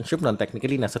relationship noon.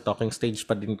 Technically, nasa talking stage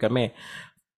pa din kami.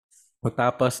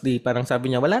 Tapos di parang sabi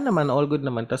niya, wala naman, all good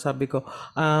naman. Tapos sabi ko,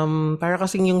 para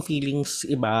kasing yung feelings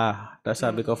iba. Tapos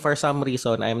sabi ko, Mm. for some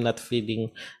reason, I'm not feeling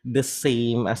the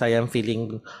same as I am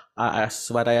feeling, as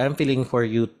what I am feeling for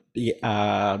you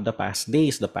the past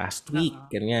days, the past week, Oo.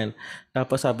 ganyan.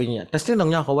 Tapos sabi niya, tapos tinanong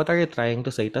niya ako, what are you trying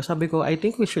to say? Tapos sabi ko, I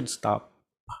think we should stop.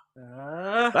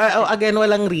 Okay. Again,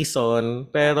 walang reason,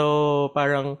 pero Okay.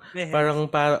 parang May heads. parang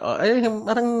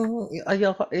parang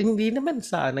ayoko, hindi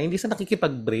sa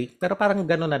nakikipag-break, pero parang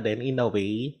gano'n na din in a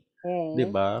way, 'di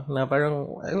Oo. ba? Na parang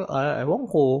ewan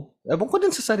ko. Ewan ko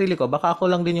din sa sarili ko, baka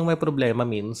ako lang din yung may problema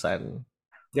minsan.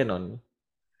 Gano'n.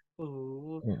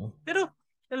 Oo. Mm. Pero,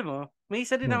 alam mo, may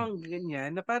isa din Mm. akong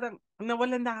ganyan na parang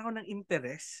nawalan na ako ng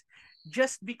interest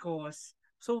just because,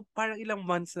 so parang ilang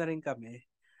months na rin kami.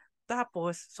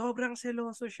 Tapos, sobrang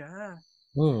seloso siya.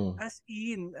 Mm. As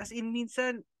in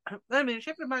minsan, alam mo yun,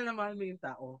 syempre mahal na mahal mo yung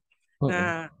tao Mm. na,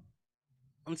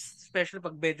 especially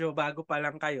pag medyo bago pa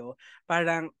lang kayo,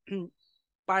 parang,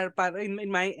 para in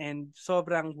my end,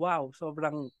 sobrang wow,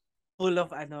 sobrang full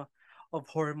of of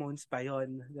hormones pa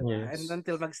yon, 'di ba? And Yes.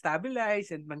 until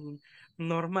mag-stabilize and maging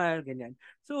normal ganyan.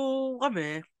 So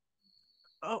kami,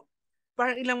 oh,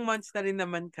 parang ilang months na rin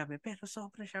naman kami, pero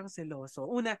sobra siyang seloso.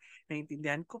 Una,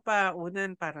 naintindihan ko pa. Una,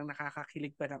 parang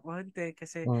nakakakilig pa ng onte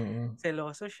kasi Mm.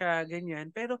 seloso siya,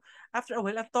 ganyan. Pero after a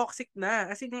while, ang toxic na.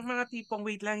 As in, yung mga tipong,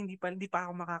 wait lang, hindi pa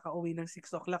ako makakauwi ng 6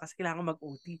 o'clock kasi kailangan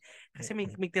mag-OT. Kasi may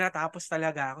tinatapos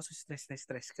talaga ako. So, stress na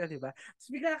stress ka, di ba?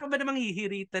 So, bigla ka ba namang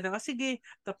hihirita na, sige,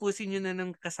 tapusin nyo na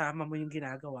ng kasama mo yung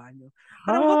ginagawa nyo.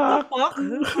 Parang, what the Hak! fuck?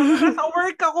 Parang nasa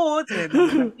work ako. Sinend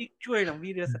ako ng picture, ng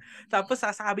videos. Tapos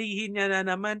sasabihin niya na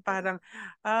naman parang,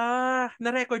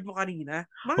 na-record mo kanina.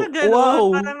 Mga ganon. Wow!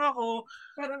 Parang ako,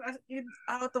 parang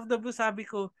out of the blue sabi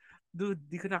ko, dude,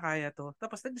 di ko na kaya to.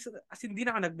 Tapos, as in, di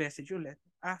na ako nag-message ulit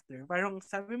after. Parang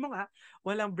sabi mo nga,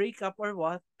 walang breakup or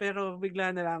what, pero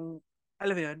bigla na lang,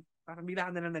 alam mo yun, parang bigla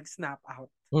ka na lang nag-snap out.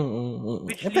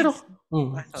 Which Pero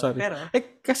leads, sorry, sorry. pero,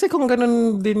 Kasi kung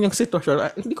ganun din yung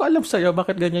sitwasyon, hindi ko alam sa'yo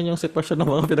bakit ganyan yung sitwasyon ng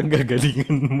mga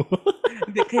pinanggagalingan mo.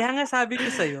 hindi, kaya nga sabi ko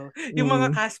sa'yo, yung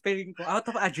mga Mm. Caspering ko, out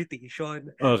of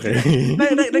agitation. Okay.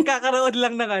 Nagkakaroon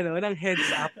lang ng ng heads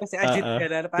up kasi agit Ah, ka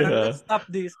na. Parang, kaya, let's stop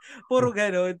this. Puro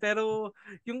ganon. Pero,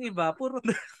 yung iba, puro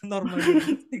normal na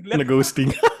ghosting lang. na-ghosting.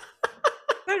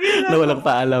 Na Nagiging walang ako.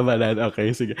 paalaman. Okay,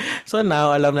 sige. So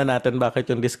now, alam na natin bakit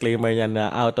yung disclaimer niya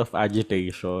na out of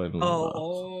agitation.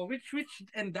 Oo.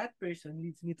 And that person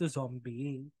leads me to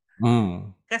zombieing.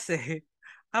 Mm. Kasi,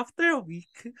 after a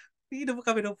week, iinom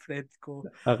kami ng friend ko.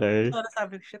 Okay. So,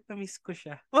 sabi ko, shit, na-miss ko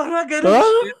siya. Parang ganun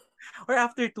shit. Ah? Or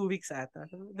after 2 weeks ata,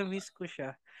 na-miss ko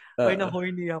siya. Or Ah,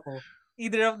 na-horny ako.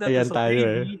 Either of the two. ayan So, tayo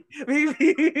eh. maybe. Maybe.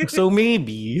 So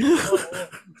maybe. Oo.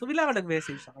 So, bigla ako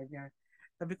nag-message sa kanya.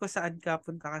 Sabi ko, saan ka?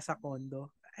 Punta ka sa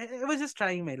condo. I was just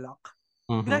trying my luck.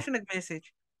 Bigla Mhm. siya nag-message.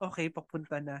 Okay,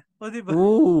 papunta na. O, di ba?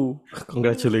 Ooh, Oo,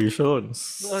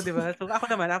 congratulations. di ba? So, ako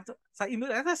naman, after, sa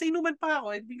inuman pa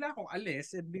ako, and bigla akong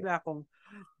alis, and bigla akong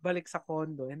balik sa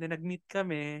condo. And then, nag-meet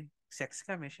kami. Sex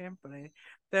kami, syempre.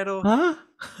 Pero, Ha? ha?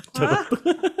 Charot.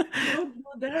 Don't do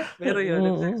that. Pero yun,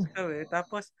 nag-sex kami.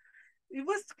 Tapos, he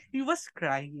was he was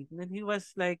crying and he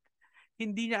was like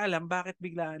hindi niya alam bakit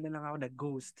biglaan na lang ako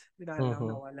nag-ghost. Biglaan na lang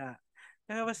Mhm. nawala.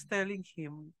 And I was telling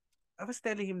him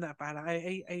na parang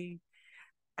I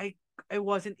I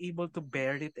wasn't able to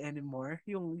bear it anymore,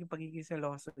 yung pagiging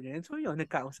seloso niya. And so yun,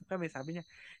 nagkausap kami. Sabi niya,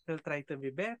 he'll try to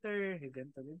be better,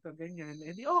 ganito, ganyan.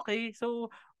 And di, okay, so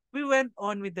we went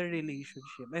on with the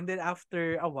relationship. And then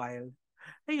after a while,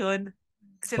 Ayun,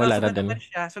 Wala seryoso na ba din. naman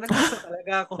siya, so nag-gusto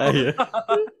talaga ako. Ayun.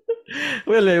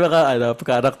 Well, may mga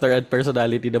character and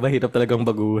personality na mahirap talagang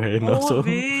baguhin, no? Oo, So,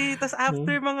 be. Tapos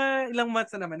after hmm. mga ilang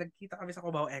months na naman, nagkita kami sa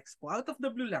Cubao Expo. Out of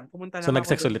the blue lang, pumunta So lang ako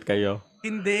nag-sex doon. ulit kayo?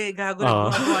 Hindi, gago, Ah.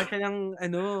 naggumagawa siya ng,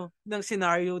 ng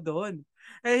scenario doon.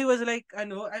 And he was like, I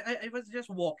was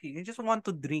just walking. I just want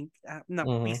to drink na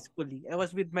Mhm. peacefully. I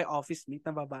was with my office mate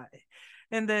na babae.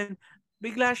 And then,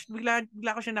 bigla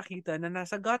ko siya nakita na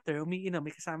nasa gutter, umiinom,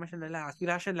 may kasama siya lalaki.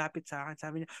 Bigla siya lapit sa akin.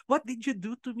 Sabi niya, what did you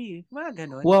do to me? Mga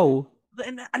ganon. Wow.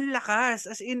 And, ang lakas.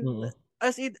 Mm.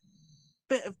 As in,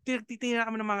 titingnan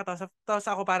kami ng mga tao. Tapos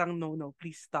ako parang, no, no,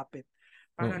 please stop it.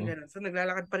 Parang Mm. gano'n. So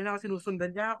naglalakad pa rin ako,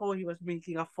 sinusundan niya ako. He was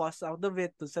making a fuss out of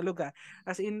it dun sa lugar.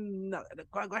 As in,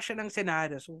 nagkagawa siya ng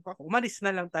senaryo. So ako, umalis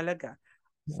na lang talaga.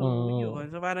 So Mm. yun.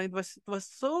 So parang it was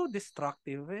so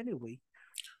destructive. Anyway.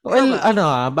 Ikaw Well,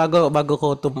 ba?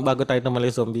 bago tayo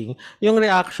tumalis zombie, yung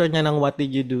reaction niya ng what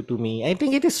did you do to me, I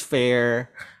think it is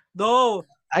fair. No!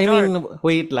 I Char! mean,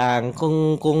 wait lang,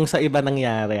 kung sa iba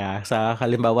nangyari sa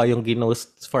halimbawa yung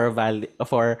ginost for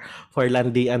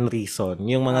landian reason,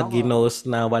 yung mga Tama. ginost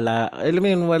na wala, alam mo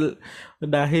yun,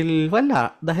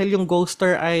 dahil yung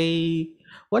ghoster ay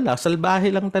wala,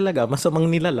 salbahe lang talaga, masamang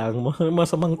nilalang,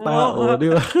 masamang tao, Oo. di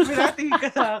ba? Minatingin ka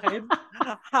sa akin.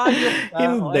 Hayop ka. Oh,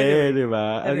 Hindi, anyway. di ba?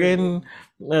 Anyway. Again,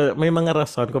 may mga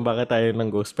rason kung bakit tayo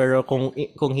ng ghost. Pero kung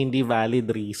hindi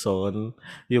valid reason,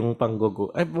 yung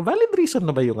panggugo. Ay, valid reason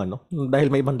na ba yung ano?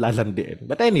 Dahil may ibang lalandiin.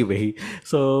 But anyway,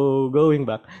 so going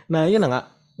back, na yun na nga,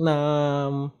 na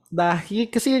dahil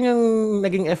kasi yun yung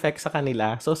naging effect sa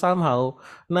kanila. So somehow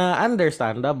na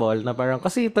understandable na parang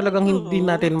kasi talagang hindi True.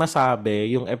 natin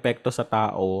masabi yung epekto sa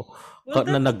tao Well,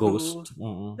 na that's true. na-ghost.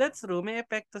 Mm. That's true. May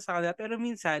epekto sa kanila. Pero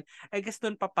minsan, I guess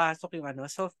doon papasok yung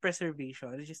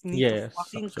self-preservation. You just need to Yes,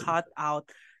 fucking actually.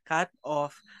 cut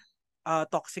off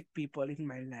toxic people in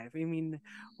my life. I mean,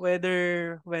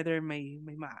 whether may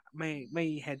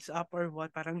heads up or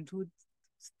what, parang dude,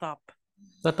 stop.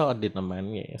 Totoo din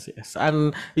naman, yes, yes.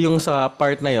 Yung sa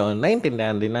part na yon,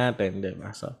 naintindihan din natin, di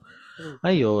ba? So, True.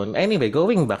 ayun. Anyway,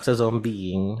 going back sa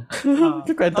zombieing.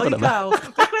 Kwento Oh, ko na ba? ikaw.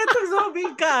 May kwentong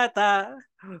zombie ka ata.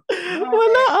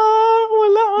 Wala Bakit?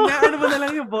 wala Inaano mo na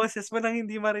lang yung boses mo nang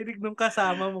hindi marinig nung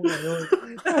kasama mo ngayon.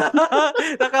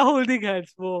 Naka-holding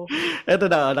hands mo. Eto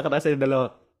na, nakatasa yung dalawa.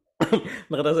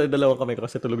 Nakatasa yung dalawang kamay ko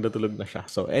kasi tulog na siya.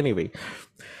 So, anyway.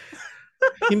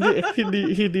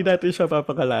 Hindi natin siya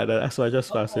papakalanan as much as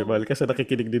Oo. possible kasi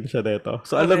nakikinig din siya nito.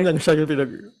 So, alam Correct. niya siya yung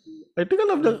I think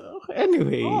alam niya.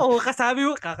 Anyway. Oo, kakasabi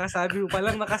mo pa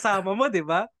lang nakasama mo, di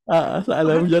ba? So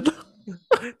alam niya to.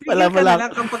 Tigil Wala ka na pala.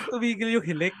 lang kapag tumigil yung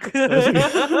hilik. Sige.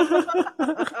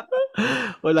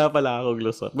 Wala pala akong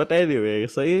lusot. But anyway,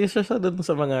 so isa siya dun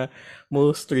sa mga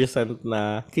most recent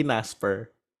na kinasper.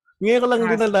 Ngayon ko lang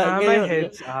din May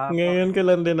heads up. ngayon Okay. ko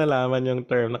lang din nalaman yung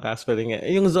term na caspering.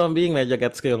 Yung zombieing medyo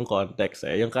gets ko yung context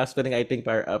eh. Yung caspering I think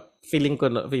feeling ko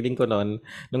noon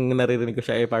nung naririnig ko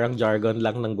siya parang jargon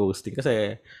lang ng ghosting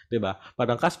kasi 'di ba?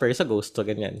 Parang Casper is a ghost so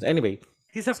ganyan. Anyway,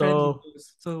 He's a friendly so ghost.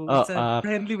 So, uh, it's a uh,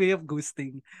 friendly way of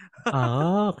ghosting.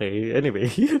 Okay. Anyway,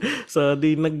 so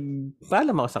di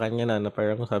nagpaalam ako sa kanya na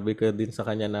parang sabi ko din sa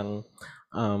kanya ng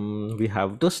we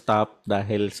have to stop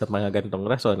dahil sa mga gantong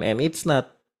rason and it's not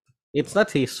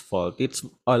his fault. It's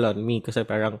all on me kasi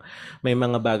parang may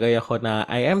mga bagay ako na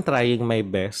I am trying my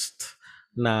best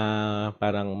na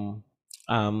parang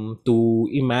to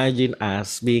imagine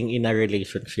us being in a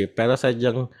relationship pero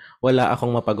sadyang wala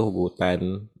akong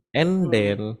mapaghugutan. And Mm.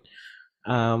 then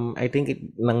I think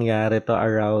nangyari to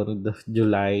around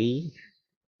July.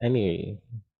 Anyway,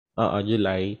 oo,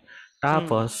 July. Mm.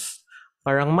 Tapos,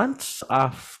 parang months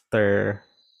after,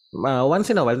 once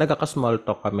in a while, nagkaka-small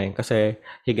talk kami kasi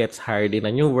he gets hired in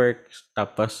a new work.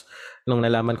 Tapos, nung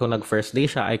nalaman ko nag-first day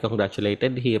siya, I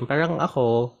congratulated him. Parang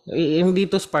ako, hindi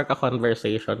to spark a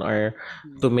conversation or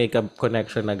to Mm. make a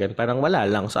connection again. Parang wala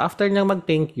lang. So, after niyang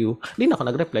mag-thank you, hindi na ako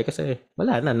nag-reply kasi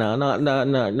wala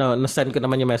na-send ko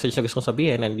naman yung message na gusto kong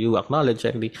sabihin and you acknowledge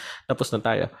and tapos na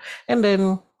tayo. And then,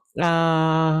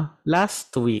 last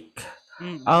week,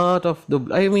 Mm. out of the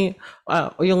I mean,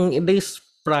 yung days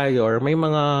prior, may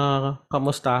mga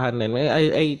kamustahan din.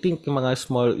 I think yung mga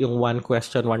small, yung one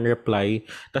question, one reply,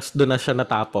 tas doon na siya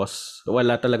natapos.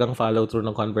 Wala talagang follow through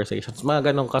ng conversations.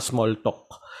 Mga ganong ka-small talk.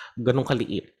 Ganong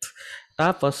kaliit.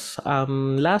 Tapos,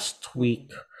 last week,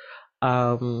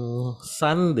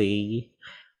 Sunday,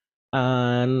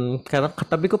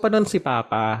 Katabi ko pa nun si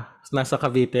Papa. Nasa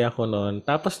Cavite ako nun.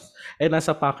 Tapos,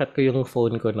 nasa pocket ko yung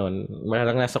phone ko nun.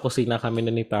 Parang nasa kusina kami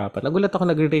nun ni Papa. Nagulat ako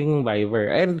nag-ring yung Viber.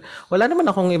 And wala naman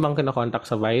akong ibang kinokontak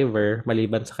sa Viber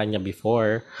maliban sa kanya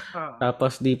before. Ah.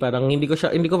 Tapos di parang hindi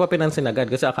ko pa pinansin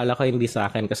agad kasi akala ko hindi sa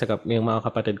akin kasi yung mga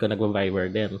kapatid ko nagva-Viber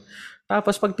din.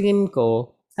 Tapos pagtingin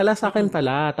ko, hala sa akin Mm.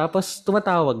 pala. Tapos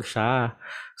tumatawag siya.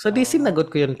 So di Oh. sinagot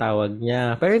ko yung tawag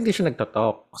niya. Pero hindi siya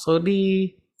nagtotalk. So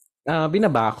di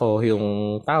binaba ko yung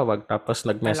tawag tapos Kala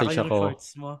ko nag-message yung ako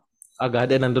shorts mo. agad.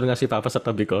 Nandun nga si Papa sa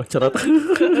tabi ko. Charot.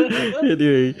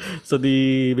 Anyway, so di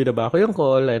binaba ko yung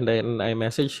call and then I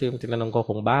messaged him. Tinanong ko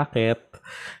kung bakit.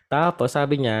 Tapos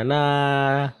sabi niya na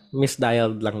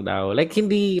misdialed lang daw. Like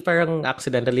hindi parang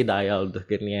accidentally dialed.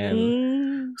 Ganyan.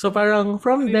 Hmm. So parang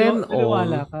from then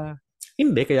Naniwala on, ka.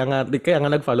 hindi. Kaya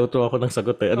nga nag-follow through ako ng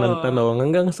sagot ng Oo. tanong.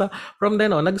 Hanggang sa from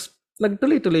then on,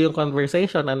 nagtuloy-tuloy yung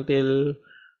conversation until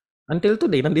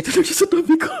today. Nandito na siya sa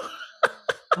tabi ko.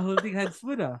 Holding hands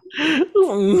mo na.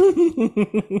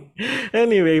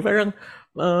 Anyway, parang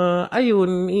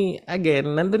ayun, again,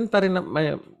 nandun pa rin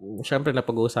syempre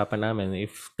napag-uusapan namin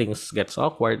if things gets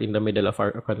awkward in the middle of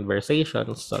our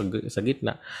conversations sa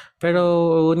gitna. Pero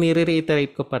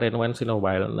nire-reiterate ko pa rin once in a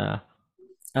while na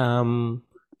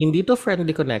hindi to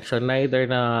friendly connection, neither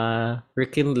na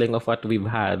rekindling of what we've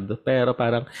had. Pero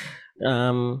parang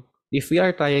if we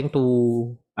are trying to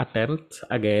attempt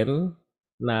again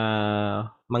na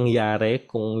mangyari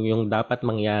kung yung dapat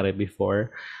mangyari before,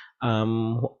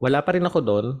 wala pa rin ako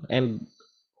doon and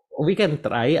we can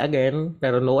try again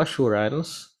pero no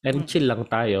assurance and chill Mm. lang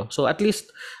tayo. So at least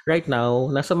right now,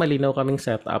 nasa malinaw kaming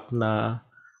setup na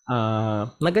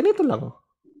ganito lang.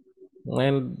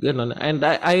 And ganun. And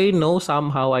I know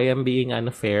somehow I am being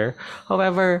unfair.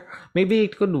 However, maybe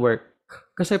it could work.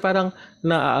 Kasi parang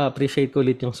na-appreciate ko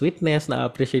ulit yung sweetness,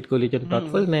 na-appreciate ko ulit yung Mm.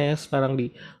 thoughtfulness. Parang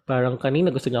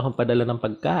kanina gusto niya akong padala ng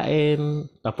pagkain.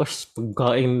 Tapos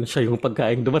pagkain siya yung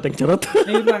pagkain dumating. Charot.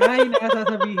 Ayun na nga, yun na nga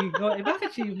sasabihin ko. Eh, bakit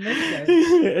shameless yan?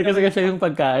 Kasi Naman yung siya yung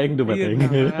pagkain ayun dumating. na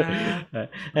nga.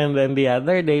 And then the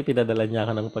other day, pinadala niya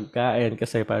ako ng pagkain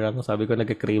kasi parang sabi ko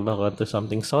nag-crave ako to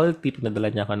something salty. Pinadala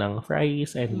niya ako ng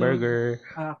fries and Mm. burger.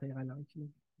 Okay, akala ko siya.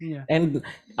 Yeah. And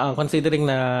considering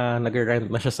na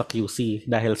nag-rent na siya sa QC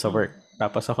dahil sa Mm. work.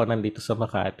 Tapos ako nandito sa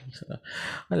Makati. So,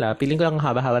 wala, feeling ko ang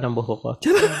haba-haba ng buhok ko.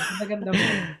 Ganda mo.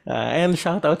 And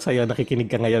shoutout sa'yo, nakikinig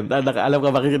ka ngayon. Alam ka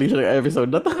makikinig siya ng episode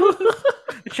na to.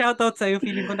 Shoutout sa'yo.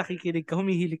 Feeling ko nakikinig ka.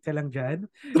 Humihilig ka lang dyan.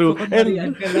 True.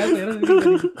 Kukunwarian ka lang. Pero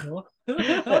narinig mo.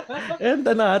 And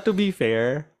to be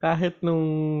fair, kahit nung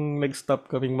nag-stop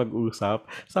kaming mag-usap,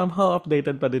 somehow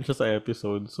updated pa din siya sa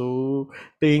episode. So,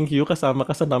 thank you. Kasama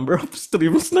ka sa number of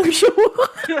streams ng show.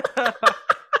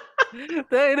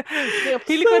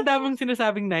 Feeling ko ang daming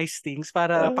sinasabing nice things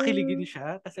para pakiligin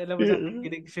siya. Kasi alam mo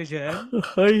nakikinig siya dyan.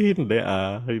 Ay, hindi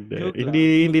hindi. Joke Hindi,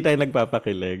 lang. hindi tayo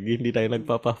nagpapakilig. Hindi tayo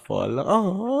nagpapa-fall.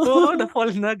 Oh, Oo,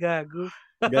 na-fall na, gago.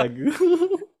 gago.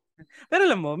 Pero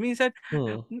alam mo, minsan,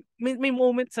 Hmm. may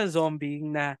moment sa zombie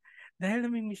na dahil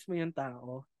namimiss mo yung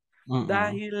tao, Mm-mm.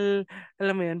 dahil,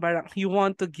 alam mo yun, parang you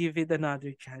want to give it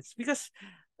another chance. Because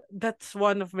that's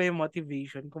one of my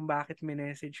motivation kung bakit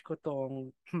minessage ko tong,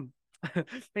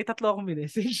 may tatlo akong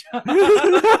minessage.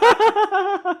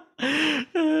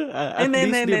 At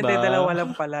least, di Hindi, ba? dalawa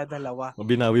lang pala, dalawa.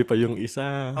 Binawi pa yung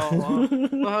isa. Oo.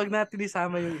 So, wag natin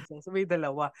isama yung isa. So, may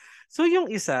dalawa. So, yung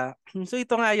isa, so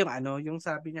ito nga yung yung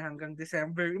sabi niya hanggang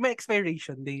December, may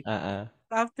expiration date. Ah, ah.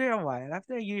 After a while,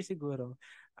 after a year siguro,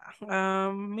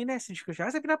 minessage ko siya.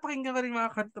 Kasi pinapakinggan ko rin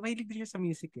mga kanta. Mahilig din siya sa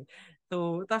music eh.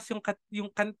 So, tapos yung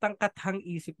kantang Kathang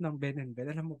Isip ng Ben and Ben,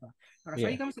 alam mo ba? Nakasakay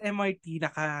Yeah. kami sa MRT,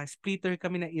 naka-splitter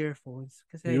kami na earphones.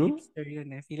 Kasi You? hipster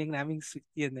yun eh. Feeling namin sweet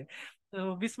yun eh.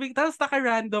 So, tapos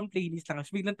naka-random playlist lang.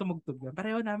 So, biglang tumugtog yun.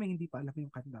 Pareho namin hindi pa alam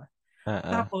yung kanta. Ah,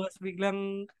 ah. Tapos,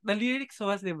 biglang, the lyrics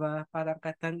was, di ba? Parang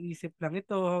Katang Isip lang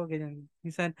ito, ganyan.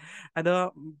 Minsan,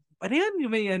 ano yan,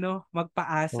 yung may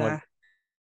magpaasa. Wag.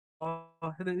 Oh,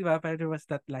 di ba? Parang there was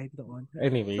that line doon.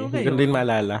 Anyway, So hindi din ngayon,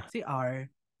 maalala. si R,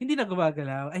 hindi na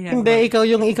gumagalaw. Ayan, Hindi, ikaw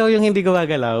yung hindi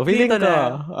gumagalaw. dito Feeling ko. na.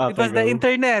 It Okay, was the go.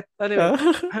 internet. Anyway.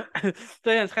 So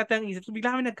yan, sa katang isip. So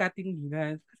bigla kami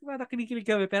nagkatinginan. Kasi parang kinikilig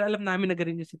kami, pero alam namin na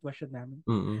ganun yung sitwasyon namin.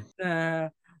 Mm-mm. Na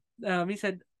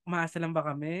minsan, umaasa lang ba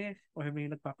kami? Or may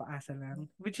nagpapaasa lang?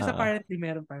 Which is Ah, apparently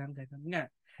meron palang ganun nga.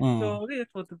 mm. So, ngayon,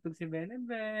 tutugtog si Ben and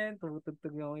Ben,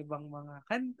 tutugtog yung ibang mga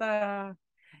kanta.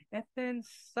 And then,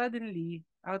 suddenly,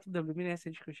 out of the blue,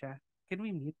 message ko siya, can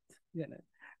we meet? Ganun.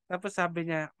 Tapos sabi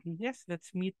niya, yes,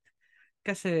 let's meet.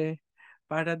 Kasi,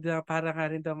 para nga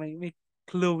rin daw may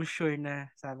closure na,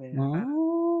 sabi niya.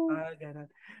 Mm. Ganun.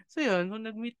 So yun, nung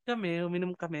nag-meet kami,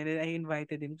 uminom kami, then I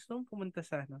invited him. Gusto mong pumunta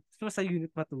sa ano? Gusto mo sa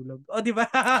unit matulog? O, di ba?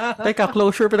 Teka,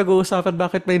 closure pinag-uusapan,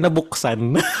 bakit may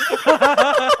nabuksan?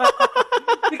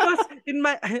 Because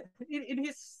in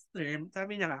his term,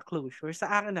 sabi niya nga closure. Sa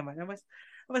akin naman, I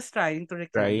was trying to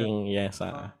rekindle. Crying, yes.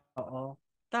 Oo.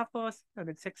 Tapos,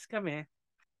 nag-sex kami.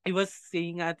 I was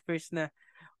saying nga at first na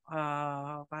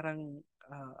ah, parang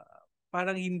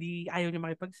parang hindi ayaw niya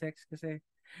makipag-sex kasi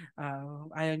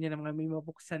ayaw niya na mga may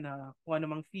mabuksan na kung ano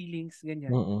mang feelings,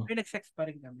 ganyan. Mm-mm. Pero nag-sex pa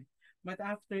rin kami. But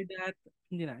after that,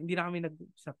 hindi na kami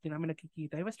nag-usap, hindi na kami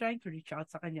nagkikita. I was trying to reach out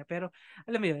sa kanya, pero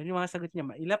alam mo yun, yung mga sagot niya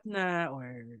mailap na or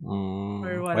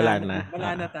Wala wala na, na. wala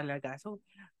na talaga. So,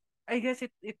 I guess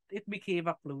it became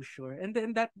a closure. And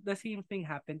then that the same thing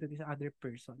happened to this other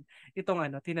person. Itong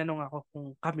tinanong ako kung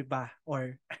kami ba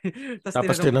or tapos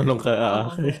Tapos tinanong tinanong ka, oo.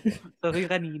 So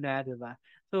yung kanina, 'di ba?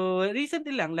 So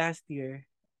recently lang last year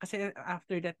kasi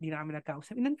after that di na kami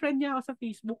nagkausap. In-friend niya ako sa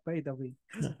Facebook by the way.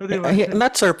 So, 'di ba?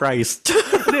 Not surprised.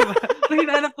 'Di ba? So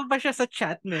hinanap ko pa siya sa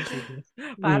chat messages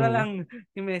para Mm. lang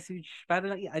i-message, para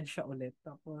lang i-add siya ulit.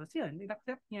 Tapos yun,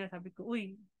 in-accept niya. Sabi ko,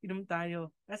 uy, inom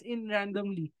tayo. As in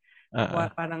randomly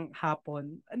Ah, parang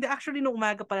hapon. Hindi, actually, nung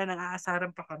umaga pala nang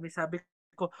aasaran pa kami, sabi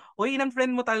ko, uy,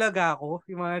 friend mo talaga ako.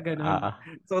 Yung mga ganun. ah.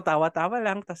 So, tawa-tawa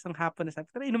lang. Tapos ng hapon na sabi,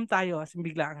 tara, inom tayo. Kasi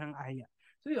bigla kang aya.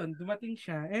 So, yun, dumating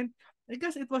siya. And I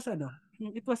guess it was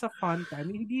a fun time.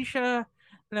 Hindi siya,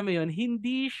 alam mo yun,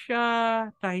 hindi siya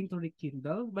trying to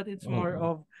rekindle, but it's more Mm.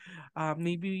 of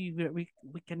maybe we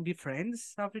can be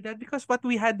friends after that because what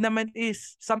we had naman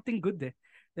is something good eh.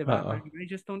 Diba? Oo. Parang I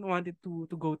just don't want it to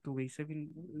go to waste. I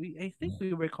mean, I think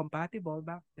we were compatible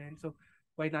back then. So,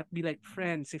 why not be like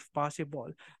friends if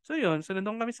possible? So, yun. So,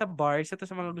 nandun kami sa bar. Isa to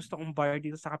sa mga gusto kong bar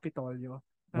dito sa Capitolio.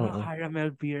 Mm.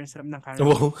 Caramel beer. Ang sarap ng caramel.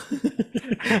 Wow.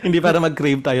 Hindi para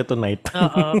mag-crave tayo tonight.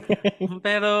 Oo.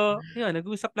 Pero, yun,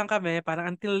 nag-usap lang kami,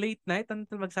 parang until late night,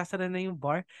 until magsasara na yung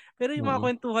bar. Pero yung mga Mm.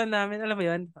 kwentuhan namin, alam mo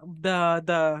yun,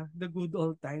 the good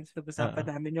old times, Oo. nag-usapan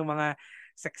namin yung mga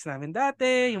sex namin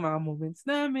dati, yung mga moments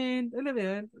namin, alam mo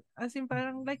yun, as in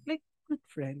parang like good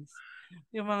friends.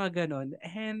 Yung mga ganon.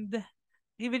 And,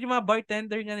 even yung mga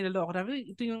bartender nga niloloko namin,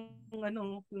 ito yung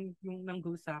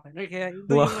nang-go sa akin. Or kaya, ito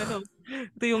Wow. yung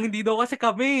ito yung hindi daw kasi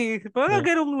kami. Parang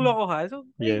ganong lokohan. So,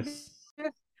 I Yes.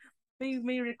 guess,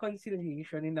 may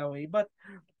reconciliation in a way. But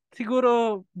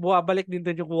siguro buwabalik din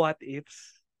doon yung what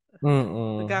ifs.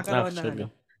 Nagkakaroon ng Actually.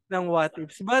 ng what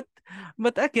ifs.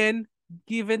 But again,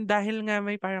 given dahil nga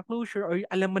may parang closure or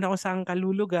alam mo na kung saan ka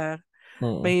lulugar,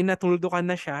 Mm. may natuldukan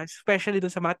na siya, especially doon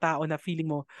sa mga tao na feeling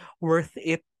mo worth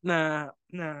it na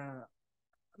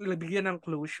bigyan ng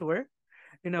closure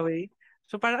in a way.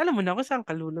 So parang alam mo na kung saan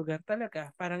ka lulugar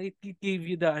talaga. Parang it gave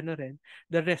you the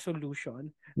resolution.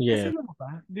 Kasi Yes. alam mo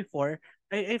ba, before,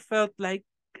 I felt like,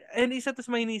 and isa to sa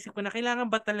mga iniisip ko na kailangan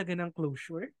ba talaga ng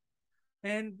closure?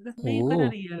 And ngayon ko Oo.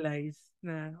 na-realize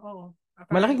na, oo,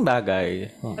 parang Malaking bagay.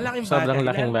 malaking Sobrang bagay.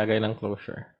 laking bagay ng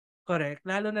closure. Correct.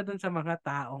 Lalo na dun sa mga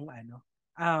taong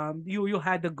you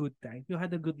had a good time. You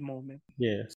had a good moment.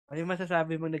 Yes. Ano yung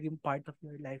masasabi mo naging part of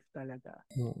your life talaga?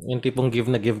 Yung tipong give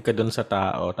na give ka dun sa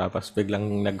tao tapos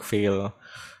biglang nag-fail.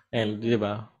 And di Mm-mm.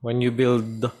 ba, when you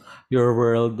build your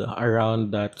world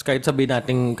around that, kahit sabihin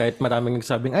natin, kahit maraming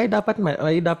nagsabing, ay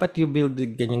dapat you build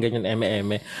ganyan-ganyan,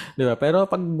 eme-eme. Di ba? Pero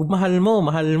pag mahal mo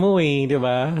eh, di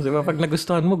ba? Di ba? Pag Correct.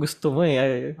 nagustuhan mo, gusto mo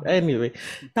eh. Anyway.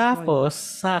 Okay. Tapos,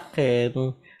 sa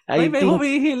akin, May I may think,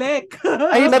 humihilik.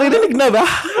 ay, narinig na ba?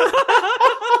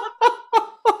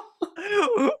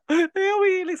 May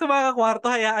humihilik sa mga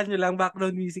kwarto. Hayaan nyo lang.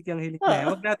 Background music yung hilik na yan.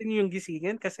 Huwag natin yung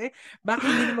gisingin kasi baka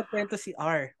hindi na magkwento si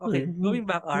R. Okay, going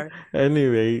back R.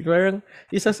 Anyway, parang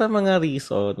isa sa mga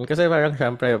reason, kasi parang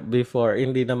syempre before,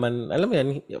 hindi naman, alam mo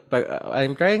yan,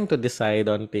 I'm trying to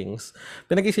decide on things.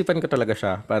 Pinag-isipan ko talaga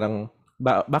siya, parang,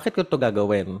 bakit ko to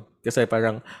gagawin? Kasi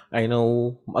parang, I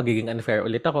know, magiging unfair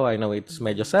ulit ako, I know it's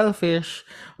medyo selfish,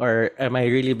 or am I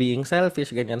really being selfish,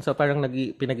 ganyan. So parang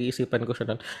pinag-iisipan ko siya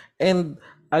doon. And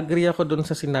agree ako doon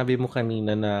sa sinabi mo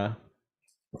kanina na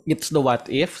it's the what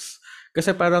ifs.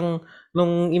 Kasi parang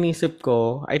nung inisip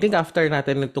ko, I think after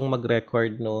natin itong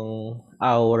mag-record nung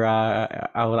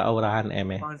aurahan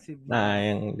eme Responsibly. na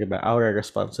yung, 'di ba, aura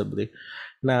responsibly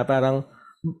na parang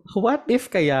what if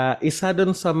kaya isa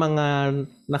dun sa mga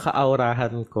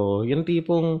naka-aurahan ko, yung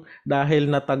tipong dahil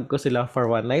natag ko sila for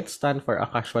one night stand, for a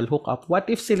casual hookup, what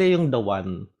if sila yung the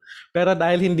one? Pero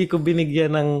dahil hindi ko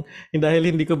binigyan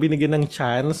ng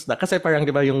chance, kasi parang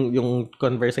 'di ba yung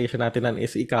conversation natin nan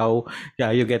is ikaw,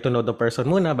 yeah, you get to know the person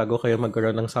muna bago kayo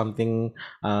magkaroon ng something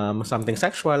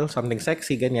sexual, something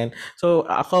sexy ganyan. So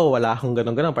ako wala akong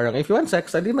ganun. Parang if you want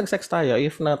sex, edi mag-sex tayo.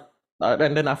 If not,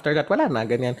 And then after that, wala na,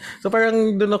 ganyan. So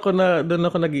parang doon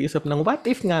ako nag-iisip ng what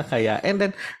if nga kaya? And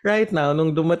then right now,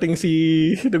 nung dumating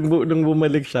nung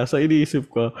bumalik siya, so iniisip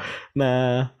ko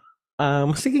na,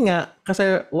 sige nga,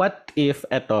 kasi what if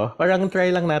eto, parang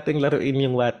try lang nating laruin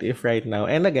yung what if right now.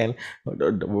 And again,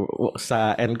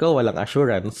 sa end ko, walang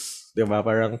assurance. Di ba?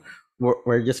 Parang,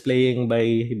 we're just playing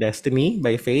by destiny,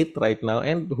 by fate right now,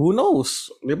 and who knows?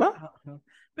 Di ba? Oo.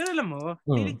 Pero alam mo,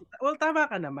 Hmm. well, tama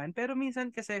ka naman, pero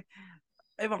minsan kasi,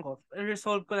 ewan ko,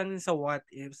 resolve ko lang din sa what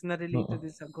ifs na related Mm.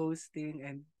 din sa ghosting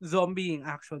and zombieing,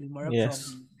 actually, more of Yes.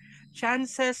 zombieing.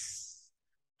 Chances,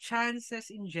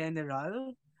 chances in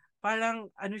general,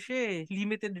 parang ano siya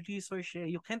limited resource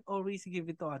siya. You can't always give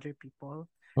it to other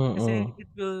people. Kasi Mm-mm. it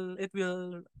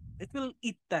will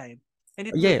eat time. And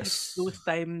it will eat Yes. those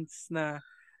times na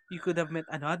you could have met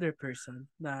another person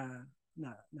na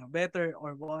better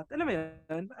or what. Alam mo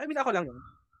yun? I mean, ako lang yun.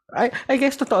 I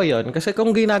guess totoo yun. Kasi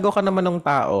kung ginagawa ka naman ng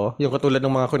tao, yung katulad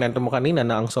ng mga kunento mo kanina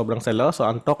na ang sobrang seloso,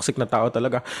 ang toxic na tao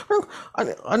talaga, parang,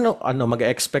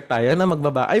 mag-expect tayo na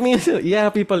magbaba? I mean, yeah,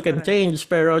 people can Correct. change,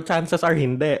 pero chances are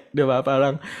hindi. Di ba?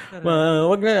 Parang,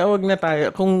 Correct. wag na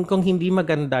tayo. Kung hindi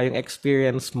maganda yung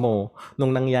experience mo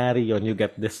nung nangyari yon, you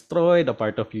get destroyed, a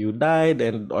part of you died,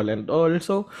 and all and all.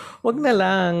 So, wag na Mm.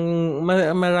 lang.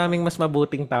 Maraming mas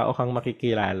mabuting tao kang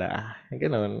makikilala.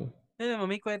 Ganun. Alam mo,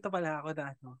 may kwento pala ako na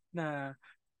na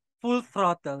full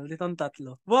throttle nitong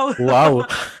tatlo. Wow! Wow!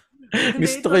 Hindi,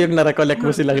 Gusto ko yung na-recollect mo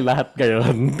silang lahat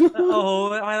ngayon. oo,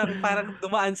 parang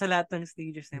dumaan sa lahat ng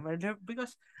stages na yun.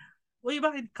 Because way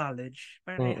back in college,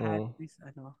 parang I had Mm.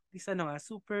 this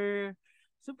super,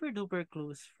 super duper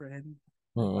close friend.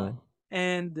 Diba? Mm.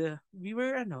 And we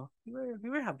were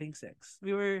having sex.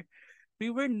 We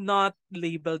were not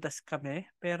labeled as kami,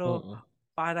 pero Mm.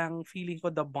 parang feeling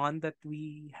ko the bond that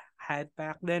we had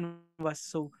back then was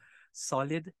so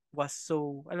solid, was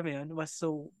so, alam mo yun, was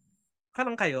so,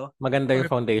 parang kayo, Maganda yung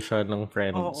or foundation ng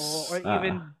friends. oo, or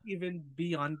even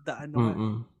beyond the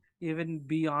Mm. even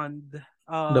beyond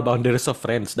The uh boundaries of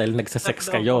friends dahil nagsasex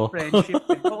of kayo. friendship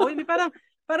eh. Oo, hindi parang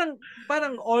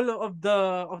parang all of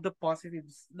the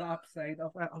positives, the upside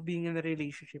of being in a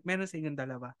relationship, meron sa inyong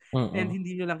dalawa. And Mm.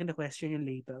 hindi nyo lang kina-question yung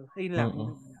label. Ayun lang,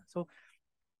 yun Mm. lang. So,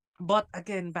 but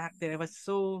again, back then, I was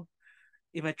so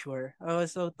immature. I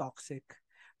was so toxic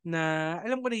na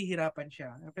alam ko nahihirapan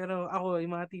siya. Pero ako,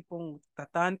 yung mga tipong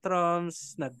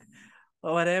tatantrums,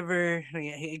 whatever,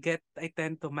 I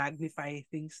tend to magnify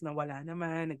things na wala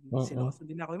naman, naging Mm. siloso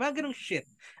din ako. Yung mga ganong shit.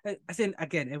 As in,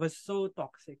 again, it was so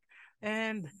toxic.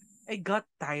 And I got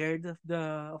tired of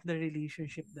the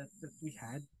relationship that we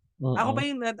had. Ako Mm. pa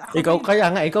yung, ako pa Ikaw yung, kaya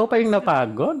nga, ikaw pa yung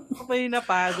napagod. ako pa yung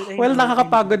napagod. I Well, know,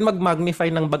 nakakapagod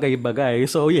mag-magnify ng bagay-bagay.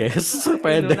 So, yes,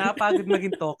 pwede. nakapagod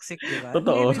maging toxic, di ba? Hindi,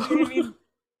 Totoo. I mean,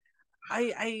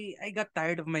 I got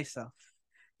tired of myself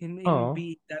in Oo.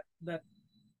 being that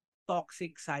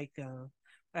toxic cycle.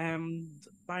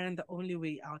 Parang the only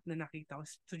way out na nakita ko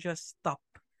is to just stop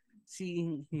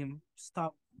seeing him,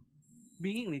 stop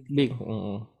being with Big. him.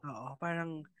 Mm. Oo,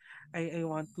 parang I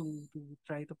want to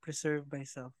try to preserve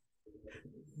myself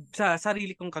sa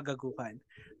sarili kong kagaguhan.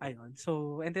 Ayun.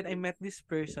 So, and then I met this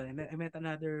person, and then I met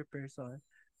another person.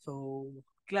 So,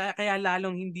 kaya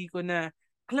lalong hindi ko na,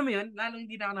 alam mo yun, lalong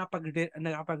hindi na ako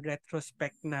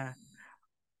nakapag-retrospect na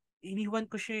iniwan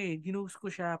ko siya ginost ko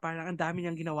siya, parang ang dami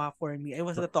niyang ginawa for me. I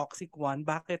was the toxic one.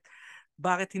 Bakit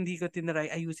hindi ko tinry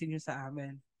ayusin yun sa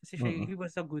amin? Kasi Mm. he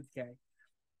was a good guy.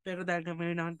 Pero dahil na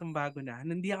mayroon akong tumbago na,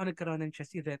 hindi ako nagkaroon ng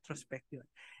chance i-retrospect yun.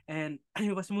 And I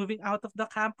was moving out of the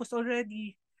campus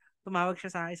already. Tumawag siya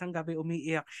sa akin isang gabi,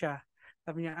 umiiyak siya.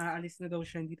 Sabi niya, aalis na daw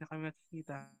siya, hindi na kami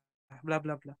makikita. Blah,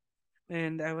 blah, blah.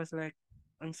 And I was like,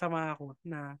 ang sama ako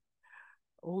na,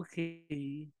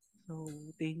 okay, so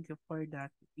thank you for that.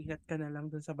 Ingat ka na lang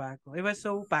dun sa bago. It was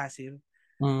so passive.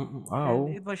 Mm. And Wow.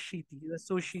 it was shitty. It was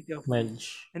so shitty of me. Medj.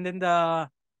 And then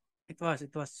it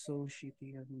was so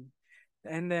shitty of me.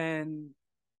 And then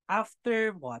after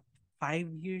what,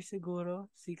 5 years siguro,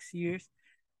 6 years,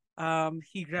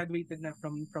 he graduated na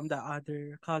from the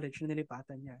other college na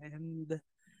nilipatan niya. And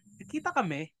nakita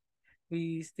kami,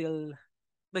 we still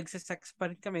nagsisex pa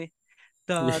rin kami.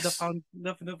 Yes.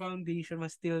 The foundation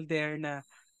was still there na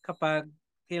kapag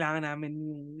kailangan namin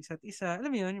yung isa't isa,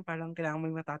 alam mo yun, yung parang kailangan mo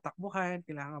yung matatakbuhan,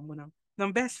 kailangan mo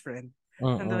ng best friend.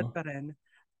 Nandun Mm. pa rin.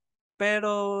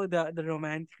 Pero the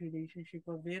romantic relationship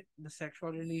of it, the sexual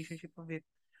relationship of it,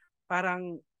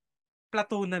 parang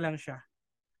platoon na lang siya.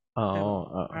 Oo.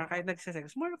 Diba? Parang kahit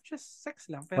nagsisex, more of just sex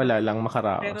lang. Pero, Wala lang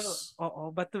makaraos. pero,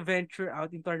 oo, but to venture out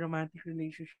into a romantic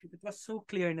relationship, it was so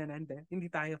clear na nandun. Hindi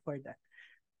tayo for that.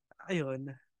 Ayun.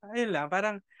 Ayun lang.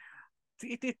 Parang,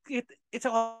 it's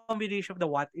a combination of the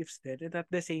what ifs then, and at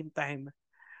the same time,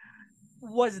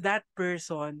 was that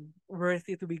person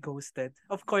worthy to be ghosted?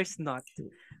 Of course not.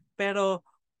 Pero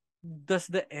does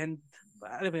the end,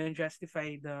 alam mo yun,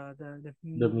 justify the The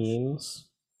means? means.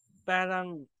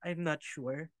 Parang I'm not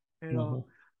sure. Pero Mhm.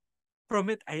 from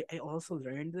it, I also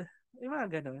learned yung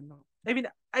mga ganun. No? I mean,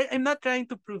 I'm not trying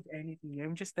to prove anything.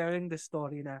 I'm just telling the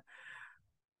story na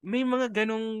may mga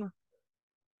ganong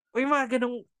may mga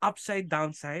ganong upside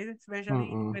downside, especially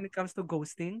Mm. when it comes to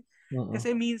ghosting. Mm.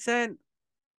 Kasi minsan,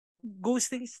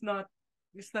 ghosting is not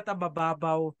a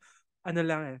mababaw, ano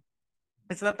lang eh.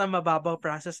 It's not a mababaw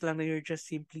process lang na you're just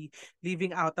simply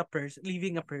leaving a person.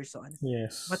 But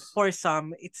Yes. for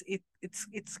some,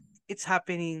 it's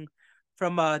happening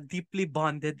from a deeply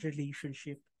bonded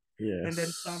relationship. And then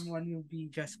Yes. someone will be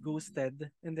just ghosted,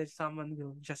 and then someone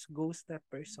will just ghost that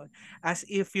person as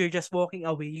if you're just walking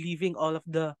away, leaving all of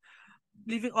the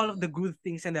good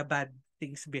things and the bad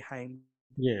things behind.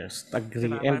 Yes. Diba? Agree.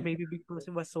 Parang maybe And because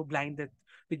it was so blinded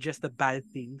with just the bad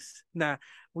things na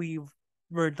we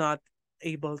were not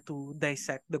able to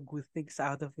dissect the good things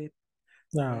out of it.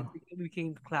 yeah. Diba? It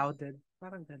became clouded.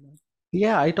 Parang ganun.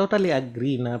 Yeah, I totally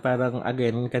agree na parang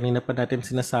again, kanina pa natin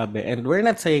sinasabi and we're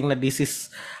not saying na this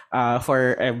is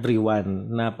for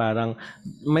everyone na parang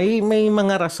may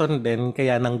mga rason din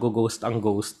kaya nang ghost ang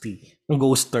ghosty, ang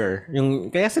ghoster.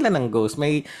 Yung kaya sila nang ghost,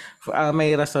 may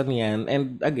rason 'yan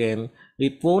and again,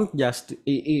 it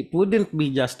wouldn't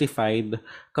be justified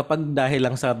kapag dahil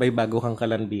lang sa may bago kang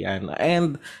kalandian.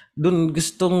 And dun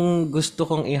gusto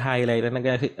kong i-highlight and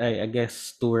I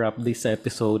guess to wrap this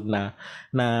episode na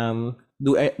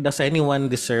does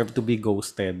anyone deserve to be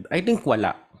ghosted? I think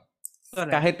wala.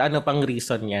 Correct. Kahit ano pang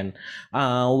reason yan.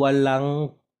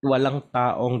 Walang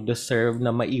taong deserve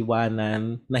na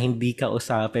maiwanan na hindi ka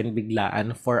usapin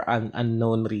biglaan for an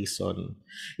unknown reason.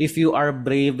 If you are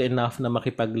brave enough na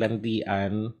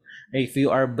makipaglandian, if you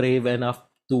are brave enough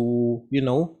to,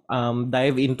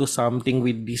 dive into something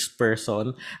with this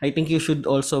person, I think you should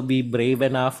also be brave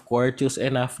enough, courteous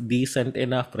enough, decent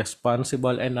enough,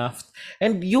 responsible enough,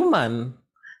 and human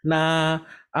na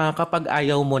kapag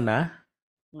ayaw mo na,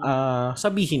 Mm.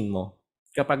 sabihin mo.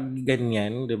 Kapag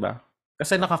ganyan, 'di ba?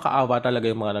 Kasi nakakaawa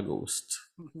talaga yung mga nag-ghost.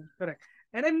 Correct.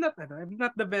 And I'm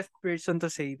not the best person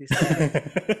to say this kasi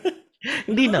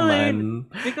Hindi no, I naman. mean,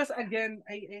 because again,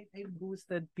 I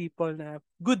boosted people na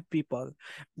good people,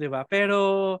 'di ba?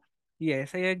 Pero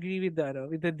yes, I agree with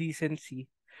with the decency,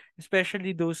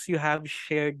 especially those you have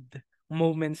shared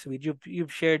moments with.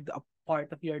 You've shared a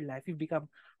part of your life. You've become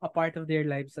a part of their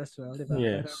lives as well, 'di ba?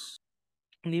 Pero Yes.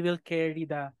 they will carry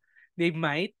they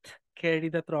might carry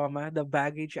the trauma, the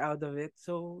baggage out of it.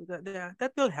 So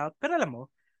that will help. Pero alam mo,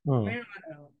 Mm.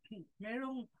 Merong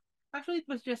merong actually it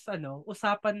was just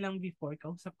usapan lang before.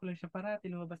 Kausap ko lang siya parati,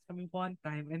 lumabas kami one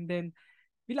time and then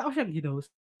bigla ko siyang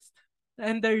ginost.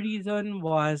 And the reason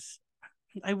was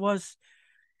I was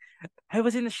I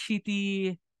was in a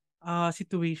shitty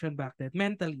situation back then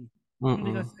mentally. Mm.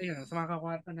 Because ayun, sa mga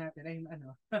kakwarto natin,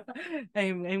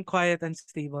 I'm quiet and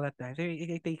stable at times.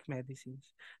 I take medicines.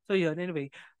 So yun, anyway.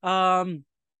 Um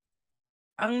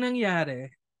ang nangyari,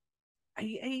 I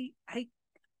I I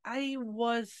I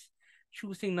was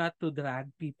choosing not to drag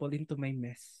people into my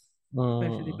mess,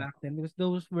 especially Mm. back then, because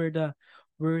those were the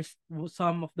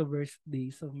some of the worst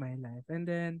days of my life. And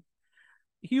then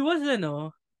he was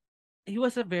he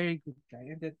was a very good guy.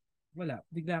 And then wala,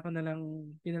 bigla ko na lang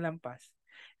pinalampas.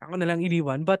 Ako na lang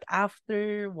iniwan. But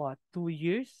after what, 2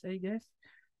 years, I guess,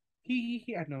 he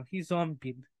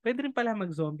zombied. Pwede rin pala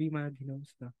mag-zombie mga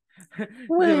ginos, no? Di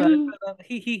ba? Well, Pero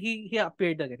he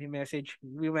appeared again. He messaged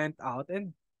me. We went out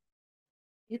and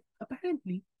it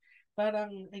apparently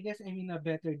parang I guess I'm in a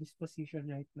better disposition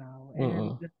right now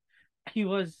and mm. he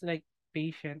was like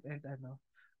patient and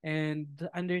and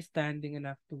understanding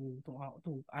enough to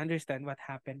understand what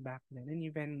happened back then and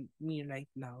even me right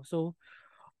now. So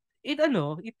it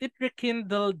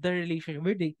rekindled the relationship.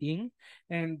 We're dating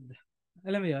and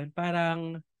alam mo yun,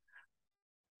 parang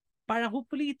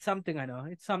hopefully it's something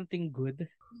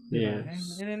good, 'di ba?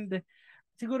 Yes. And then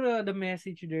siguro the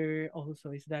message there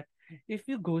also is that if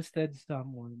you ghosted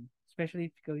someone, especially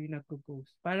if ikaw yung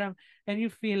nagko-ghost, parang and you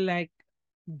feel like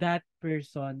that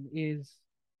person is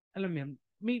alam mo yun,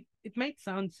 it might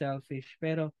sound selfish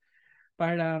pero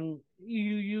parang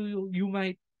you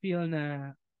might feel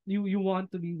na you want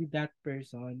to be with that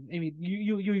person. I mean,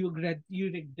 you regret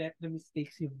the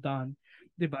mistakes you've done,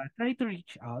 'di ba? Try to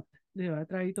reach out, 'di ba?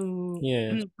 Try to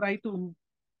Yes. try to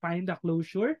find a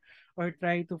closure or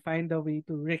try to find a way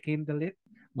to rekindle it.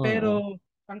 Mm. Pero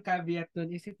ang caveat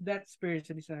dun is if that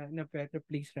person is in a better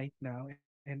place right now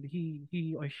and he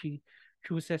or she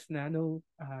chooses na, no,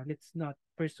 let's not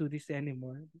pursue this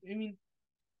anymore. I mean,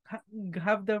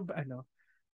 have the,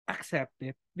 accept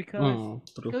it because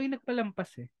True. ikaw yung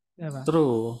nagpalampas eh. Diba?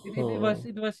 True.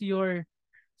 It was your,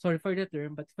 sorry for the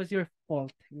term, but it was your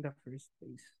fault in the first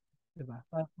place. Diba?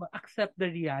 Accept the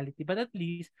reality. But at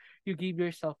least you give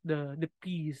yourself the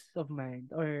peace of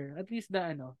mind, or at least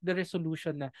the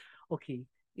resolution na, okay,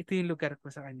 ito yung lugar ko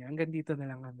sa kanya. Hanggang dito na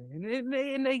lang kami.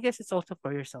 And I guess it's also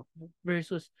for yourself, no?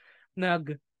 Versus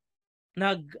nag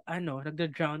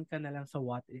nagda-drown ka na lang sa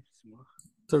what ifs mo.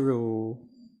 True.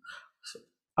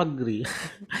 Agree.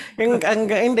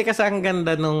 Hindi kasi ang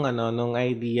ganda nung nung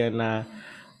idea na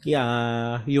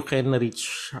yeah, you can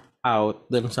reach out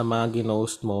dun sa mga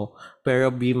ginost mo, pero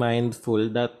be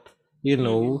mindful that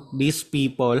Mm. these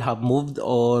people have moved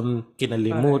on, Correct.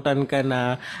 kinalimutan ka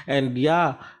na, and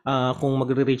yeah, kung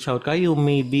magre-reach out ka, you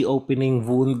may be opening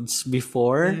wounds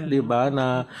before, Yeah. 'di ba,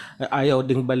 na ayaw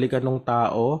ding balikan ng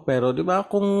tao, pero 'di ba,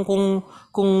 kung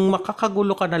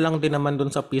makakagulo ka na lang din naman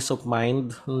dun sa peace of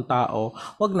mind ng tao,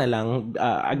 wag na lang,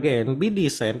 again, be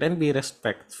decent and be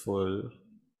respectful.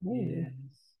 Oo. Yes.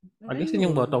 I guess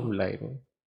yun yung Ayun. bottom line.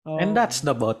 And that's Oo.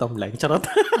 the bottom line. Charot.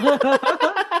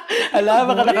 Ala,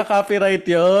 baka Boy? nakaka-copyright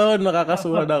yun.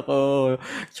 Makakasuhan ako.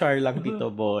 Char lang, Tito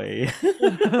Boy.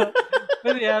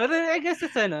 But yeah, but I guess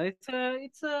it's a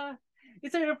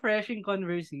refreshing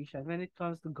conversation when it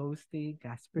comes to ghosting,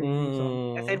 Caspering,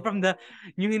 zombie. Mm, Aside from the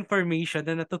new information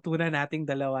na natutunan nating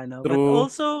dalawa, no, but true.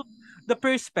 also the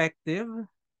perspective,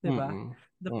 'di ba? Mm-mm.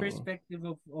 The Mm-mm. perspective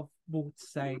of both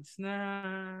sides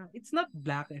na it's not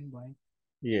black and white.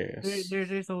 Yes.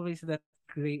 There's always that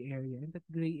gray area, and that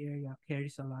gray area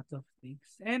carries a lot of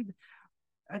things. And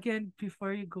again,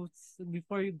 before you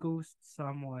ghost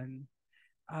someone,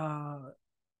 uh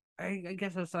I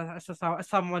guess as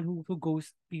someone who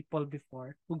ghosted people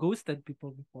before, the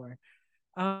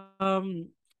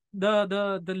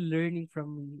learning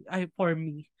from me, for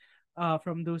me,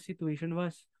 from those situations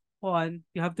was, one,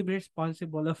 you have to be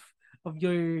responsible of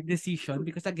your decision,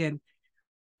 because again,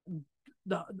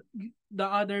 the the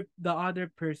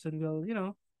other person will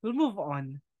move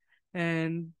on,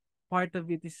 and part of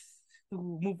it is to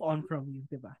move on from you,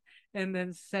 diba? And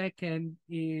then second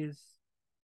is,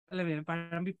 alam mo yun,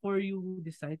 parang before you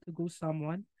decide to go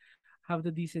someone, have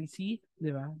the decency, di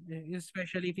ba?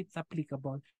 Especially if it's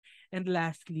applicable. And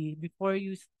lastly, before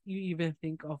you even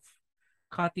think of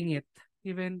cutting it,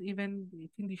 even if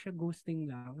hindi siya ghosting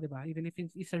lang, di ba? Even if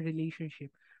it's a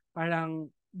relationship, parang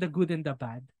the good and the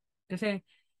bad. Kasi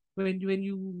when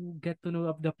you get to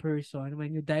know of the person,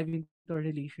 when you dive into a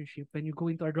relationship, when you go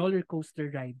into a roller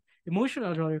coaster ride,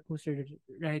 emotional roller coaster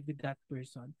ride with that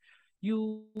person,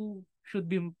 you should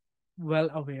be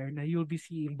well aware na you'll be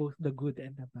seeing both the good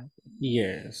and the bad.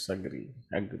 Yes, agree.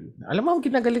 Agree. Alam mo,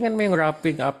 ginagalingan mo yung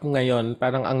wrapping up ngayon.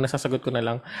 Parang ang nasasagot ko na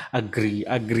lang, agree,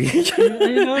 agree.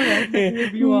 I know, right?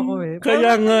 Nag-review ako eh.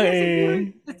 Kaya nga Pero siguro eh.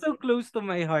 it's so close to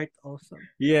my heart also.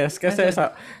 Yes, As kasi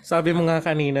a, sabi mo nga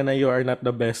kanina na you are not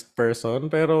the best person,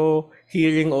 pero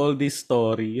hearing all these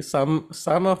stories, some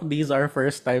of these are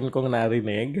first time kong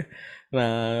narinig na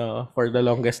for the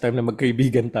longest time na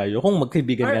magkaibigan tayo. Kung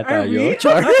magkaibigan nga are tayo, we?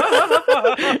 char.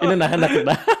 Inunahan na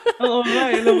kita. Oo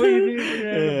nga, alam mo, yun yung nilalabat ko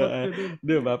Yeah, dun.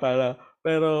 di ba?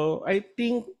 Pero I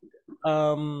think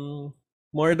um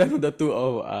more than the two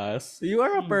of us, you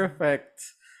are a Hmm. perfect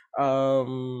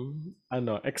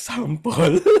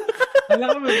example.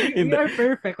 Alam mo, we Hindi. are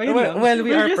perfect. Ayun Well, lang.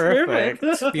 we We're are just perfect.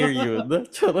 perfect. Period.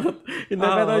 Charot. Hindi,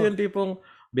 pero Oo. yung tipong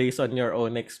based on your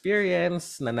own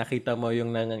experience, na nakita mo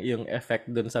yung effect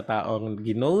dun sa taong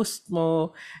ginost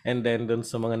mo, and then dun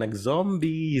sa mga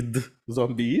nag-zombied.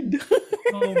 Zombied?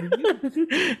 Oh, yun.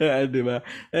 Di ba?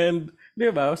 And,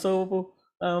 di ba? So,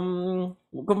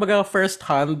 kumbaga first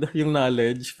hand yung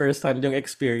knowledge, first hand yung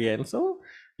experience. So,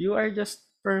 you are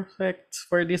just perfect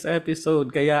for this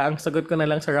episode. Kaya ang sagot ko na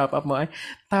lang sa wrap-up mo ay,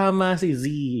 tama si Z.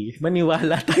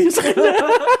 Maniwala tayo sa kanya.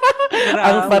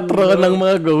 Ang patron ng Ulo.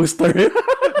 mga ghoster.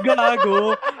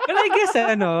 Gago. And I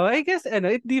guess,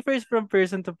 it differs from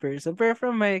person to person. Pero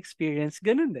from my experience,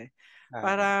 ganun eh. Ah,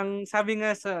 Parang, sabi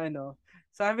nga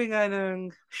ng,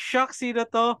 shock, sino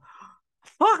to?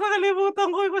 Fuck,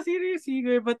 nakalimutan ko kung sino yung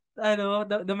singer. But,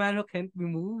 the man who can't be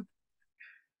moved.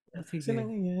 Oh, sino sige. nga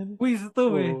yan? Quiz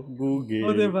to eh. Oh, O,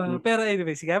 Google. diba? Pero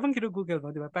anyway, sige, habang ginugoogle mo,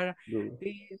 diba? Parang, Go.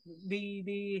 they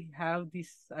have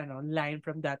this, line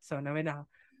from that song na when,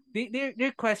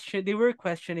 they were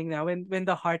questioning now when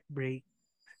the heart breaks,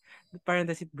 parang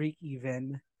does it break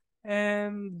even?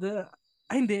 And,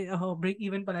 ay hindi, break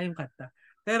even pala yung kanta.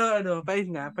 Pero pain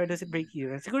nga, pero does it break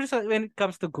even? Siguro when it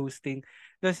comes to ghosting,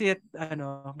 does it,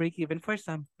 break even for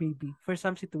some, maybe. For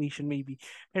some situation, maybe.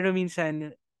 Pero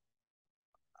minsan,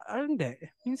 hindi.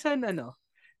 Minsan,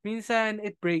 minsan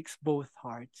it breaks both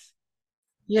hearts.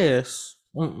 Yes.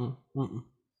 Mm. Oo,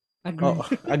 Agree.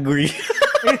 agree.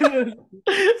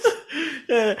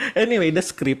 Anyway, the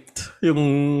script, yung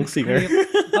The singer. script.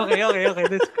 Okay,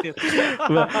 the script.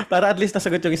 Para at least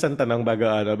nasagot yung isang tanong bago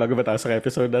matapos ang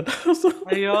episode na to.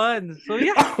 Ayun. So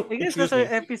yeah, I guess Excuse that's our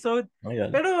me. episode.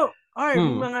 Ayan. Pero, may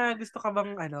Hmm. mga gusto ka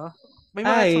bang may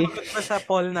mga Ay, sumagot ba sa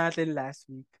poll natin last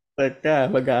week? teka,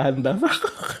 maghahanda pa ako.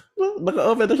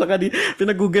 Naka-open na siya kanina.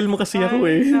 Pinag-google mo kasi ako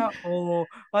Ay, eh. nako.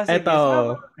 O sige, Eto.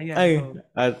 ayan, Ay, go.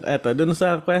 at eto, dun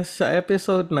sa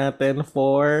episode natin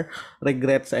for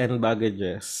regrets and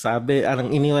baggages. Sabi,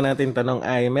 ang iniwan natin tanong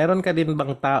ay, meron ka din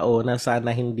bang tao na sana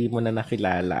hindi mo na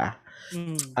nakilala?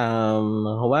 Mm.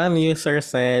 One user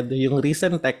said, yung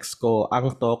recent text ko,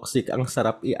 ang toxic, ang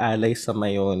sarap ialay sa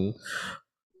mayon.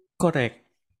 Correct.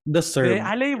 Be, Deserve.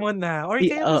 alay mo na. Or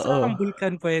kaya kung Oo. sa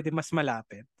Bulkan pwede, mas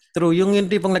malapit. True, yung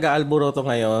tipong nag-aalboroto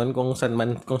ngayon, kung saan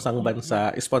Mm-mm. bansa,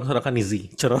 sponsor ka ni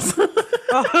Z. Charot.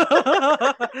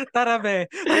 Tara, be.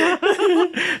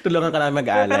 Tulungan ka namin Pero,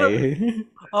 mag-alay.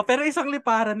 pero isang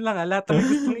liparan lang, lahat may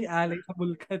gustong ialay sa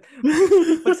Bulkan.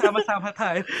 Magsama-sama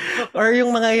tayo. Or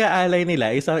yung mga iaalay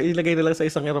nila, ilagay na lang sa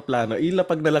isang eroplano,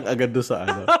 ilapag na lang agad doon sa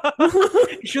ano.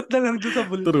 Shoot na lang doon sa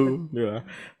Bulkan. True, di ba?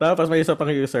 Tapos may isa pang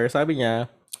user, sabi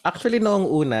niya, actually noong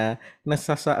una,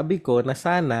 nasasabi ko na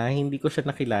sana hindi ko siya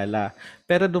nakilala.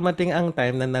 Pero dumating ang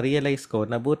time na na-realize ko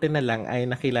na buti na lang ay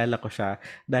nakilala ko siya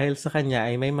dahil sa kanya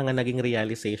ay may mga naging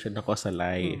realization ako sa Mm.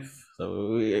 life. So,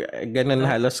 ganun That's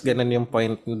halos ganun yung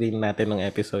point din natin ng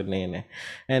episode na yun eh.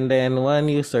 And then one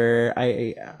user,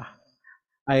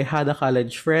 I had a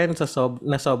college friend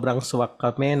na sobrang swak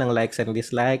kami ng likes and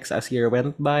dislikes. As year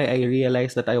went by, I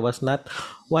realized that I was not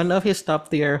one of his top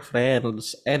tier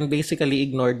friends and basically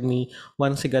ignored me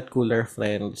once he got cooler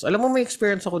friends. Alam mo, may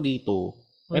experience ako dito.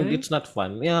 And Ay? it's not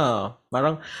fun. Yeah.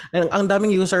 Parang, ang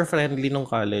daming user-friendly nung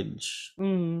college.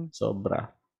 Mm.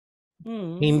 Sobra.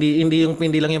 Mm.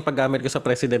 Hindi lang yung paggamit ko sa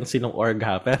presidency ng org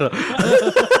ha, pero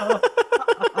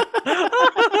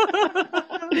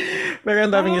pero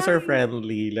ang daming Ay.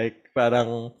 user-friendly. Like,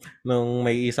 parang, nung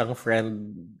may isang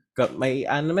friend, may,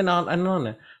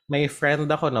 na, may friend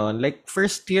ako noon, like,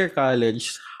 first year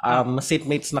college, Oo.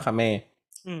 seatmates na kami.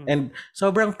 Mm. And,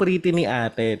 sobrang pretty ni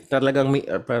ate. Talagang,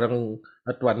 parang,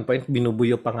 at one point,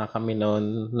 binubuyo pa nga kami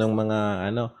noon, ng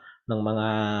mga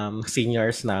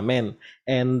seniors namin.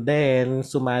 And then,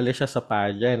 sumali siya sa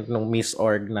pageant nung Miss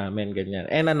Org namin, ganyan.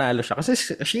 And nanalo siya. Kasi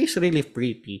she's really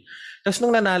pretty. Tapos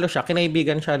nung nanalo siya,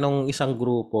 kinaibigan siya nung isang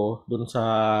grupo dun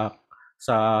sa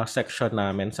section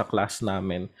namin, sa class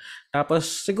namin. Tapos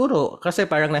siguro, kasi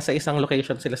parang nasa isang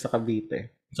location sila sa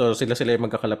Cavite. So sila yung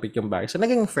magkakalapit yung bahay. So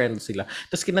naging friends sila.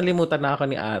 Tapos kinalimutan na ako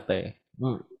ni ate.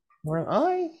 Parang,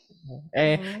 ay.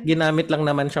 Mm. Ginamit lang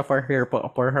naman siya for her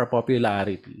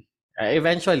popularity.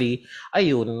 Eventually,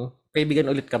 ayun, kaibigan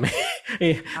ulit kami.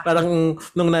 Parang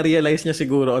nung na-realize niya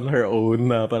siguro on her own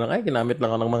na parang, ay, ginamit lang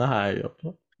ako ng mga hayop.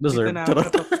 Dito Deserve. na ako Charot.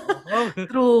 sa totoo.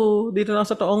 True. Dito na ako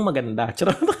sa toong maganda.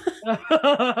 Charot.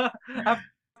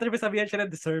 After ba sabihan siya na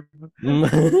deserve.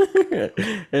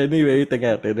 Anyway,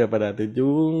 tingnan pa natin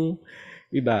yung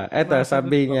iba. Eto, Mga sagot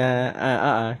sabi ko. niya,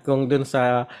 kung dun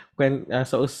sa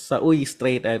Uy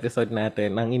Straight episode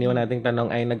natin, ang iniwan Mm. nating tanong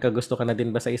ay, nagkagusto ka na din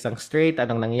ba sa isang straight?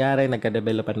 Anong nangyari?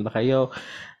 Nagka-developan ba kayo?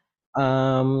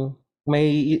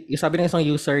 Sabi ng isang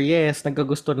user, yes,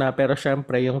 nagkagusto na, pero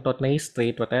syempre, yung thought na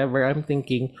straight, whatever I'm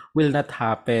thinking will not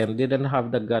happen. Didn't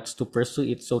have the guts to pursue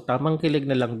it. So, tamang kilig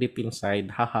na lang deep inside.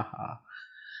 Ha ha ha.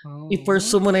 Oh.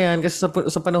 I-pursue mo na yan kasi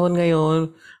sa panahon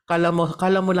ngayon, kala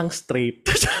mo lang straight.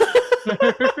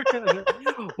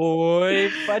 Uy,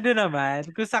 paano naman?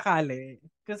 Kung sakali.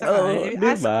 Kung Oo, sakali. di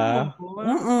Ask ba? mo.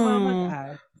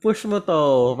 Mag-ask. Push mo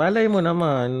to. Malay mo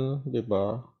naman, di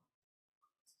ba?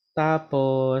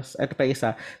 Tapos, eto pa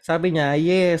isa. Sabi niya,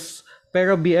 yes,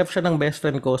 pero BF siya ng best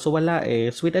friend ko, so wala eh.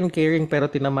 Sweet and caring pero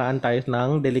tinamaan tayo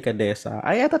ng delikadesa.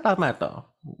 Ay, eto tama to.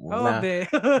 Oo, Na, be.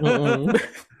 mm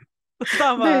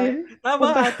Tama. Be, Tama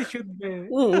punta, attitude, be.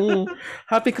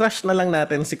 happy crush na lang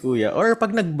natin si kuya. Or pag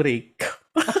nag-break,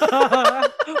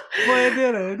 Pwede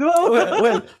rin.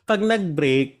 well, pag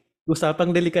nag-break, usapang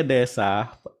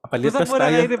delikadesa, Usap palitas mo na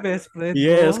kayo tayo. ni best friend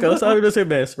Yes, mo. kausapin na si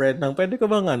best friend ng pwede ko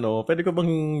bang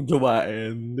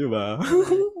jowain, di ba?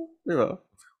 Di ba?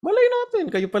 Malay natin,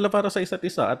 kayo pala para sa isa't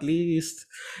isa, at least.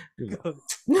 Di ba?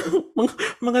 mga,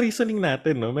 mga reasoning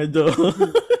natin, no? Medyo,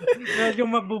 Medyo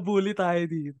mabubuli tayo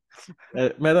dito.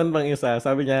 Meron bang isa?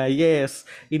 Sabi niya, yes,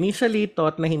 initially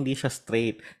thought na hindi siya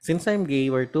straight. Since I'm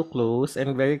gay, we're too close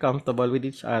and very comfortable with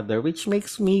each other, which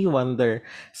makes me wonder.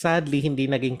 Sadly, hindi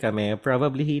naging kami.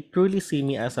 Probably he truly see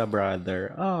me as a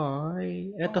brother. Ay,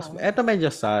 Oo. eto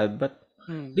medyo sad, but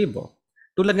Hmm. di ba?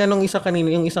 Tulad nga nung isa kanina,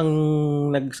 yung isang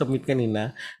nag-submit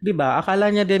kanina, di ba?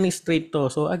 Akala niya din is straight to.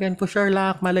 So again, for sure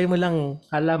luck, malay mo lang,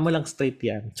 kala mo lang straight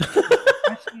yan.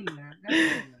 Ashley lang. Ashley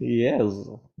lang. Yes.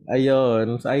 Ayun.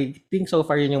 So, I think so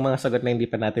far yun yung mga sagot na hindi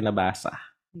pa natin nabasa.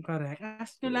 Correct.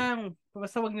 Ask nyo lang.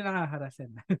 Basta huwag nyo lang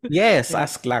haharasin. Yes, Ayan.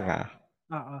 ask lang ah.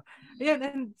 Oo. Ayan,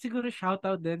 and siguro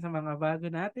shoutout din sa mga bago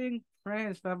nating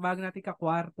friends, bago nating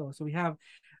kakwarto. So we have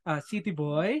City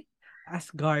Boy, as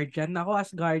guardian. Ako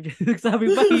as guardian.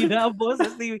 Nagsabi mahina ang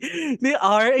boses ni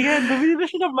R. Ayan, bumili na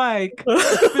siya ng mic.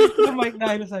 Bumili siya ng mic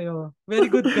dahil sa'yo. Very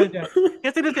good ka dyan.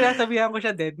 Kasi nung sinasabihan ko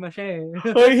siya, dead na siya eh.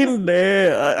 Hoy, hindi.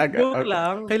 Joke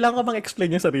lang. Kailangan ko bang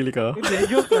explain yung sarili ko? Hindi,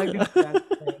 joke lang, joke lang.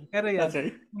 Pero yan, Okay.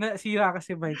 nasira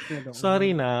kasi mic niya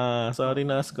Sorry doon. na. Sorry Oo.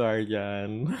 na, Guardian.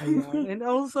 Ayan. And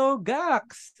also,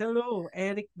 Gax. Hello.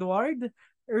 Eric Duard.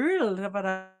 Earl, na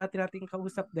parati nating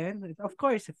kausap din. Of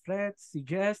course, si Frets, si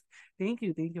Jess. Thank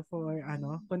you for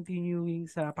continuing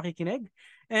sa pakikinig.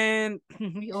 And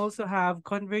we also have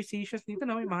conversations dito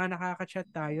na may mga nakaka-chat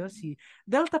tayo. Si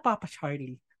Delta Papa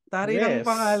Charlie. Tari ng Yes.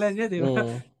 pangalan niya, di ba?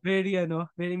 Mm.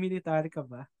 Very military ka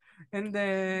ba? And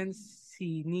then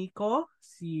si Nico,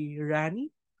 si Rani,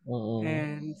 Mm.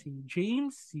 and si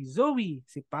James, si Zoe,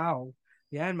 si Pau.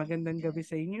 Yan, magandang gabi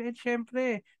sa inyo. And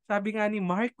syempre, sabi nga ni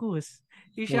Marcus,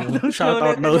 i-shoutout ko Shout ulit.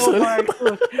 out daw Hello, sa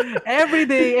Marcus. Every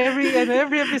day, every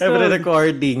every episode.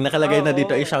 recording. Nakalagay na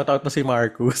dito, Oo. i-shout out mo si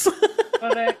Marcus.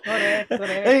 Correct, correct,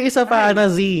 correct. Eh, isa pa, Ay, Ana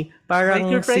Z. may Parang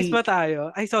surprise ba si tayo?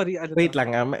 Ay, sorry, ano to? Wait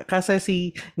lang, kasi si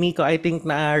Nico, I think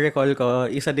na-recall ko,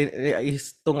 isa din,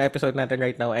 is tong episode natin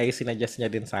right now ay sinadjust niya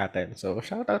din sa atin. So,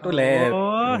 shout out ulit.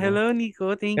 Oh, hello,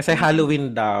 Nico. Kasi Thank you.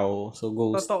 Halloween daw, so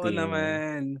Totoo ghosting.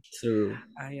 naman. True.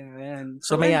 Ayan.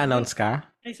 So, So, may and announce ka?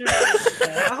 may surprise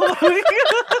tayo. Ako,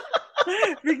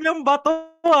 biglang bato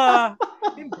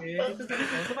Hindi, ito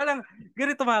ganito. So parang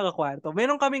ganito mga kakwarto.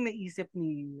 Meron kaming naisip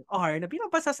ni R na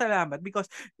bilang pasasalamat because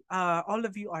all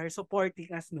of you are supporting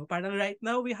us, no? Parang right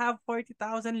now we have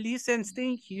 40,000 listens.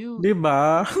 Thank you. Di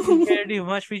ba? Thank you very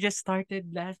much. We just started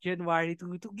last January to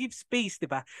give space, di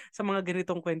ba? Sa mga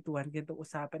ganitong kwentuhan, ganitong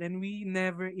usapan. And we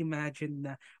never imagined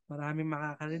na maraming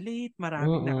makaka-relate,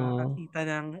 maraming Mm-mm. nakakakita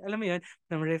ng, alam mo yun,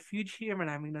 ng refuge here,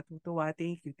 maraming natutuwa.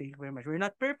 Thank you very much. We're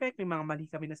not perfect, may mga mali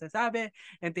kami nasasabi,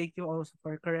 and thank you also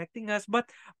for correcting us. But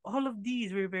all of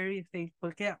these, we're very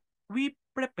thankful. Kaya we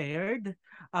prepared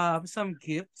some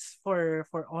gifts for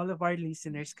all of our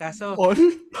listeners. Kaso, All?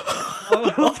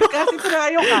 kasi ito na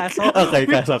yung kaso. Okay,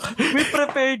 We, kasok. we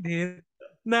prepared it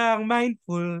ng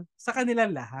mindful sa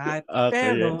kanilang lahat. Okay,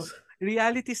 Pero, yes.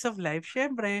 realities of life,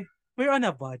 syempre, we're on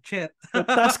a budget.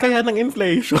 Taas kaya ng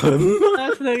inflation.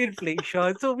 Taas ng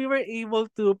inflation. So we were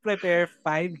able to prepare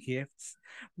 5 gifts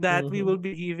that we Mhm. will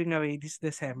be giving away this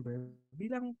December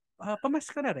bilang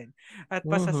pamasko na rin at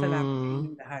pasasalamat sa Mhm.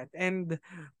 inyong lahat. And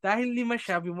dahil 5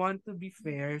 siya, we want to be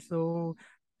fair. So,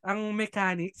 ang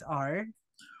mechanics are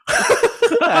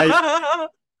Ay,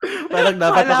 parang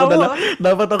Kala mo.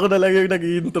 dapat ako na lang yung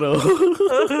nag-intro.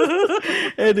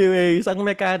 Anyways, ang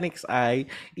mechanics ay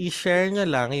i-share nyo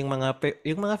lang yung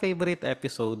mga favorite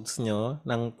episodes nyo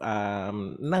ng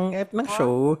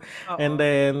show, and Oo.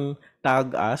 then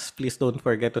tag us. Please don't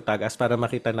forget to tag us para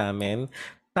makita namin.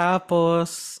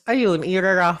 Tapos, ayun,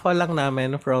 i-raffle lang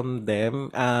namin from them.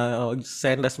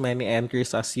 Send as many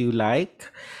entries as you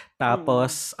like. Mm.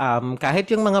 Tapos, kahit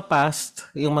yung mga past,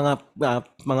 yung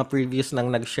mga previous nang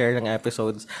nag-share ng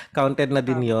episodes, counted na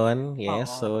din Tama. yon.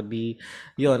 Yes, Oo. so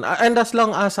yun. And as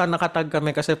long as nakatag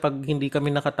kami, kasi pag hindi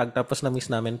kami nakatag tapos na-miss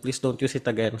namin, please don't use it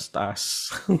against us.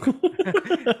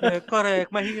 Correct.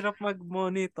 Mahirap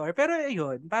mag-monitor. Pero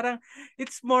ayun, parang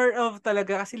it's more of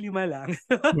talaga kasi 5 lang.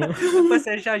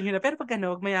 Pagpasensyahan nyo na. Pero pag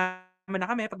wag mayaman na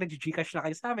kami, pag nag-Gcash na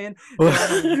kayo sa amin, alam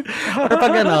mo yun. Or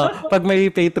pag may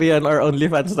Patreon or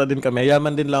OnlyFans na din kami,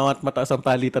 yaman din lang at mataas ang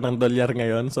palitan ng dolyar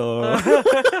ngayon. So,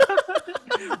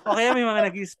 O kaya may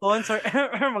mga nag-sponsor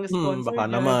mga sponsor baka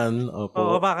dyan. naman. Oo,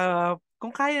 Opo. baka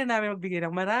kung kaya na namin magbigay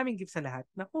ng maraming gifts sa lahat,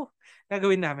 naku,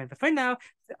 gagawin namin. But for now,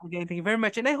 again, thank you very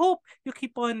much. And I hope you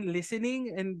keep on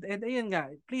listening. And ayun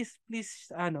nga, please,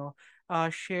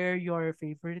 share your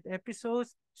favorite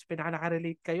episodes. Pinaka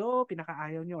nakarelate kayo, pinaka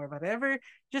ayaw nyo, or whatever.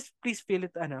 Just please feel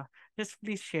it, just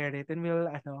please share it. And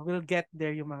we'll get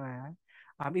there yung mga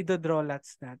idodraw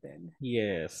lots natin.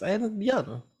 Yes. And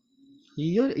yan.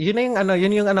 Yun na yung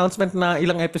yun yung announcement na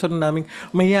ilang episode namin,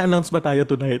 may announce ba tayo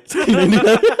tonight?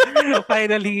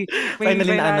 Finally,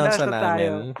 Finally may na-announce na-announce na na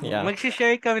tayo. namin. Yeah.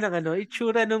 Mag-share kami ng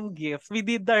itsura ng gift. We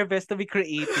did our best to be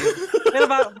creative. Pero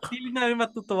feeling namin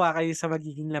matutuwa kayo sa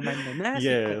magiging laman na nasa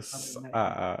Yes.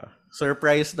 natin.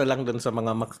 Surprise na lang dun sa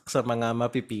mga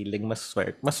mapipiling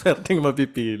maswerteng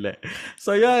mapipili.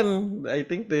 So yan, I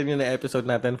think yun yung episode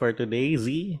natin for today.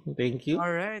 Z, thank you.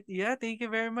 Alright. Yeah, thank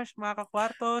you very much mga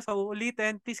kakwarto. Sa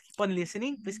uulitin, please keep on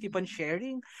listening. Please keep on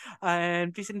sharing.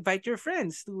 And please invite your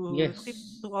friends Yes.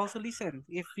 to also listen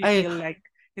if you Ay, feel like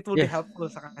it will be yes.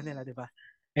 helpful sa kanila, di ba?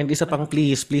 And isa pang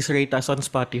please rate us on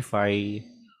Spotify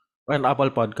and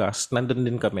Apple Podcast. Nandun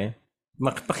din kami.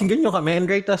 Pakinggan nyo kami and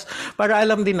rate us para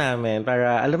alam din namin,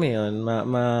 para alam mo yun,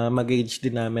 mag-gauge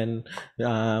din namin.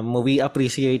 We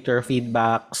appreciate your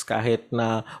feedbacks kahit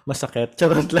na masakit.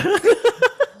 Charot lang.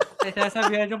 Kahit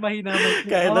nasabihan yung mahina ang mic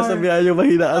ni Kahit R. nasabihan yung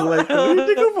mahina ang mic ko.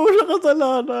 Hindi ko po siya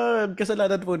kasalanan.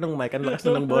 Kasalanan po ng mic. Ang lakas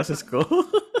na ng boses ko.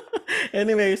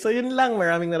 Anyway, so yun lang.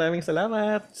 Maraming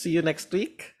salamat. See you next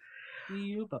week.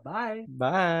 See you. Bye-bye.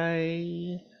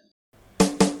 Bye.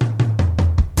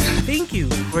 Thank you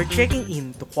for checking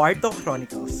in to Quarto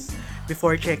Chronicles.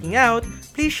 Before checking out,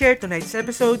 please share tonight's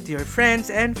episode to your friends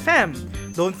and fam.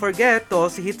 Don't forget to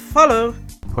also hit follow.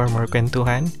 For more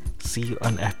kwentuhan, see you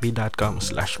on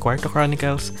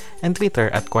fb.com/QuartoChronicles and Twitter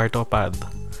 @QuartoPod.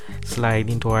 Slide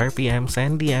into our PMs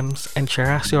and DMs and share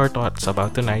us your thoughts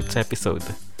about tonight's episode.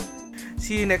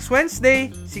 See you next Wednesday,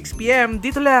 6 p.m.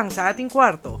 dito lang sa ating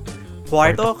kwarto.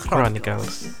 Quarto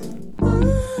Chronicles.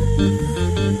 Chronicles.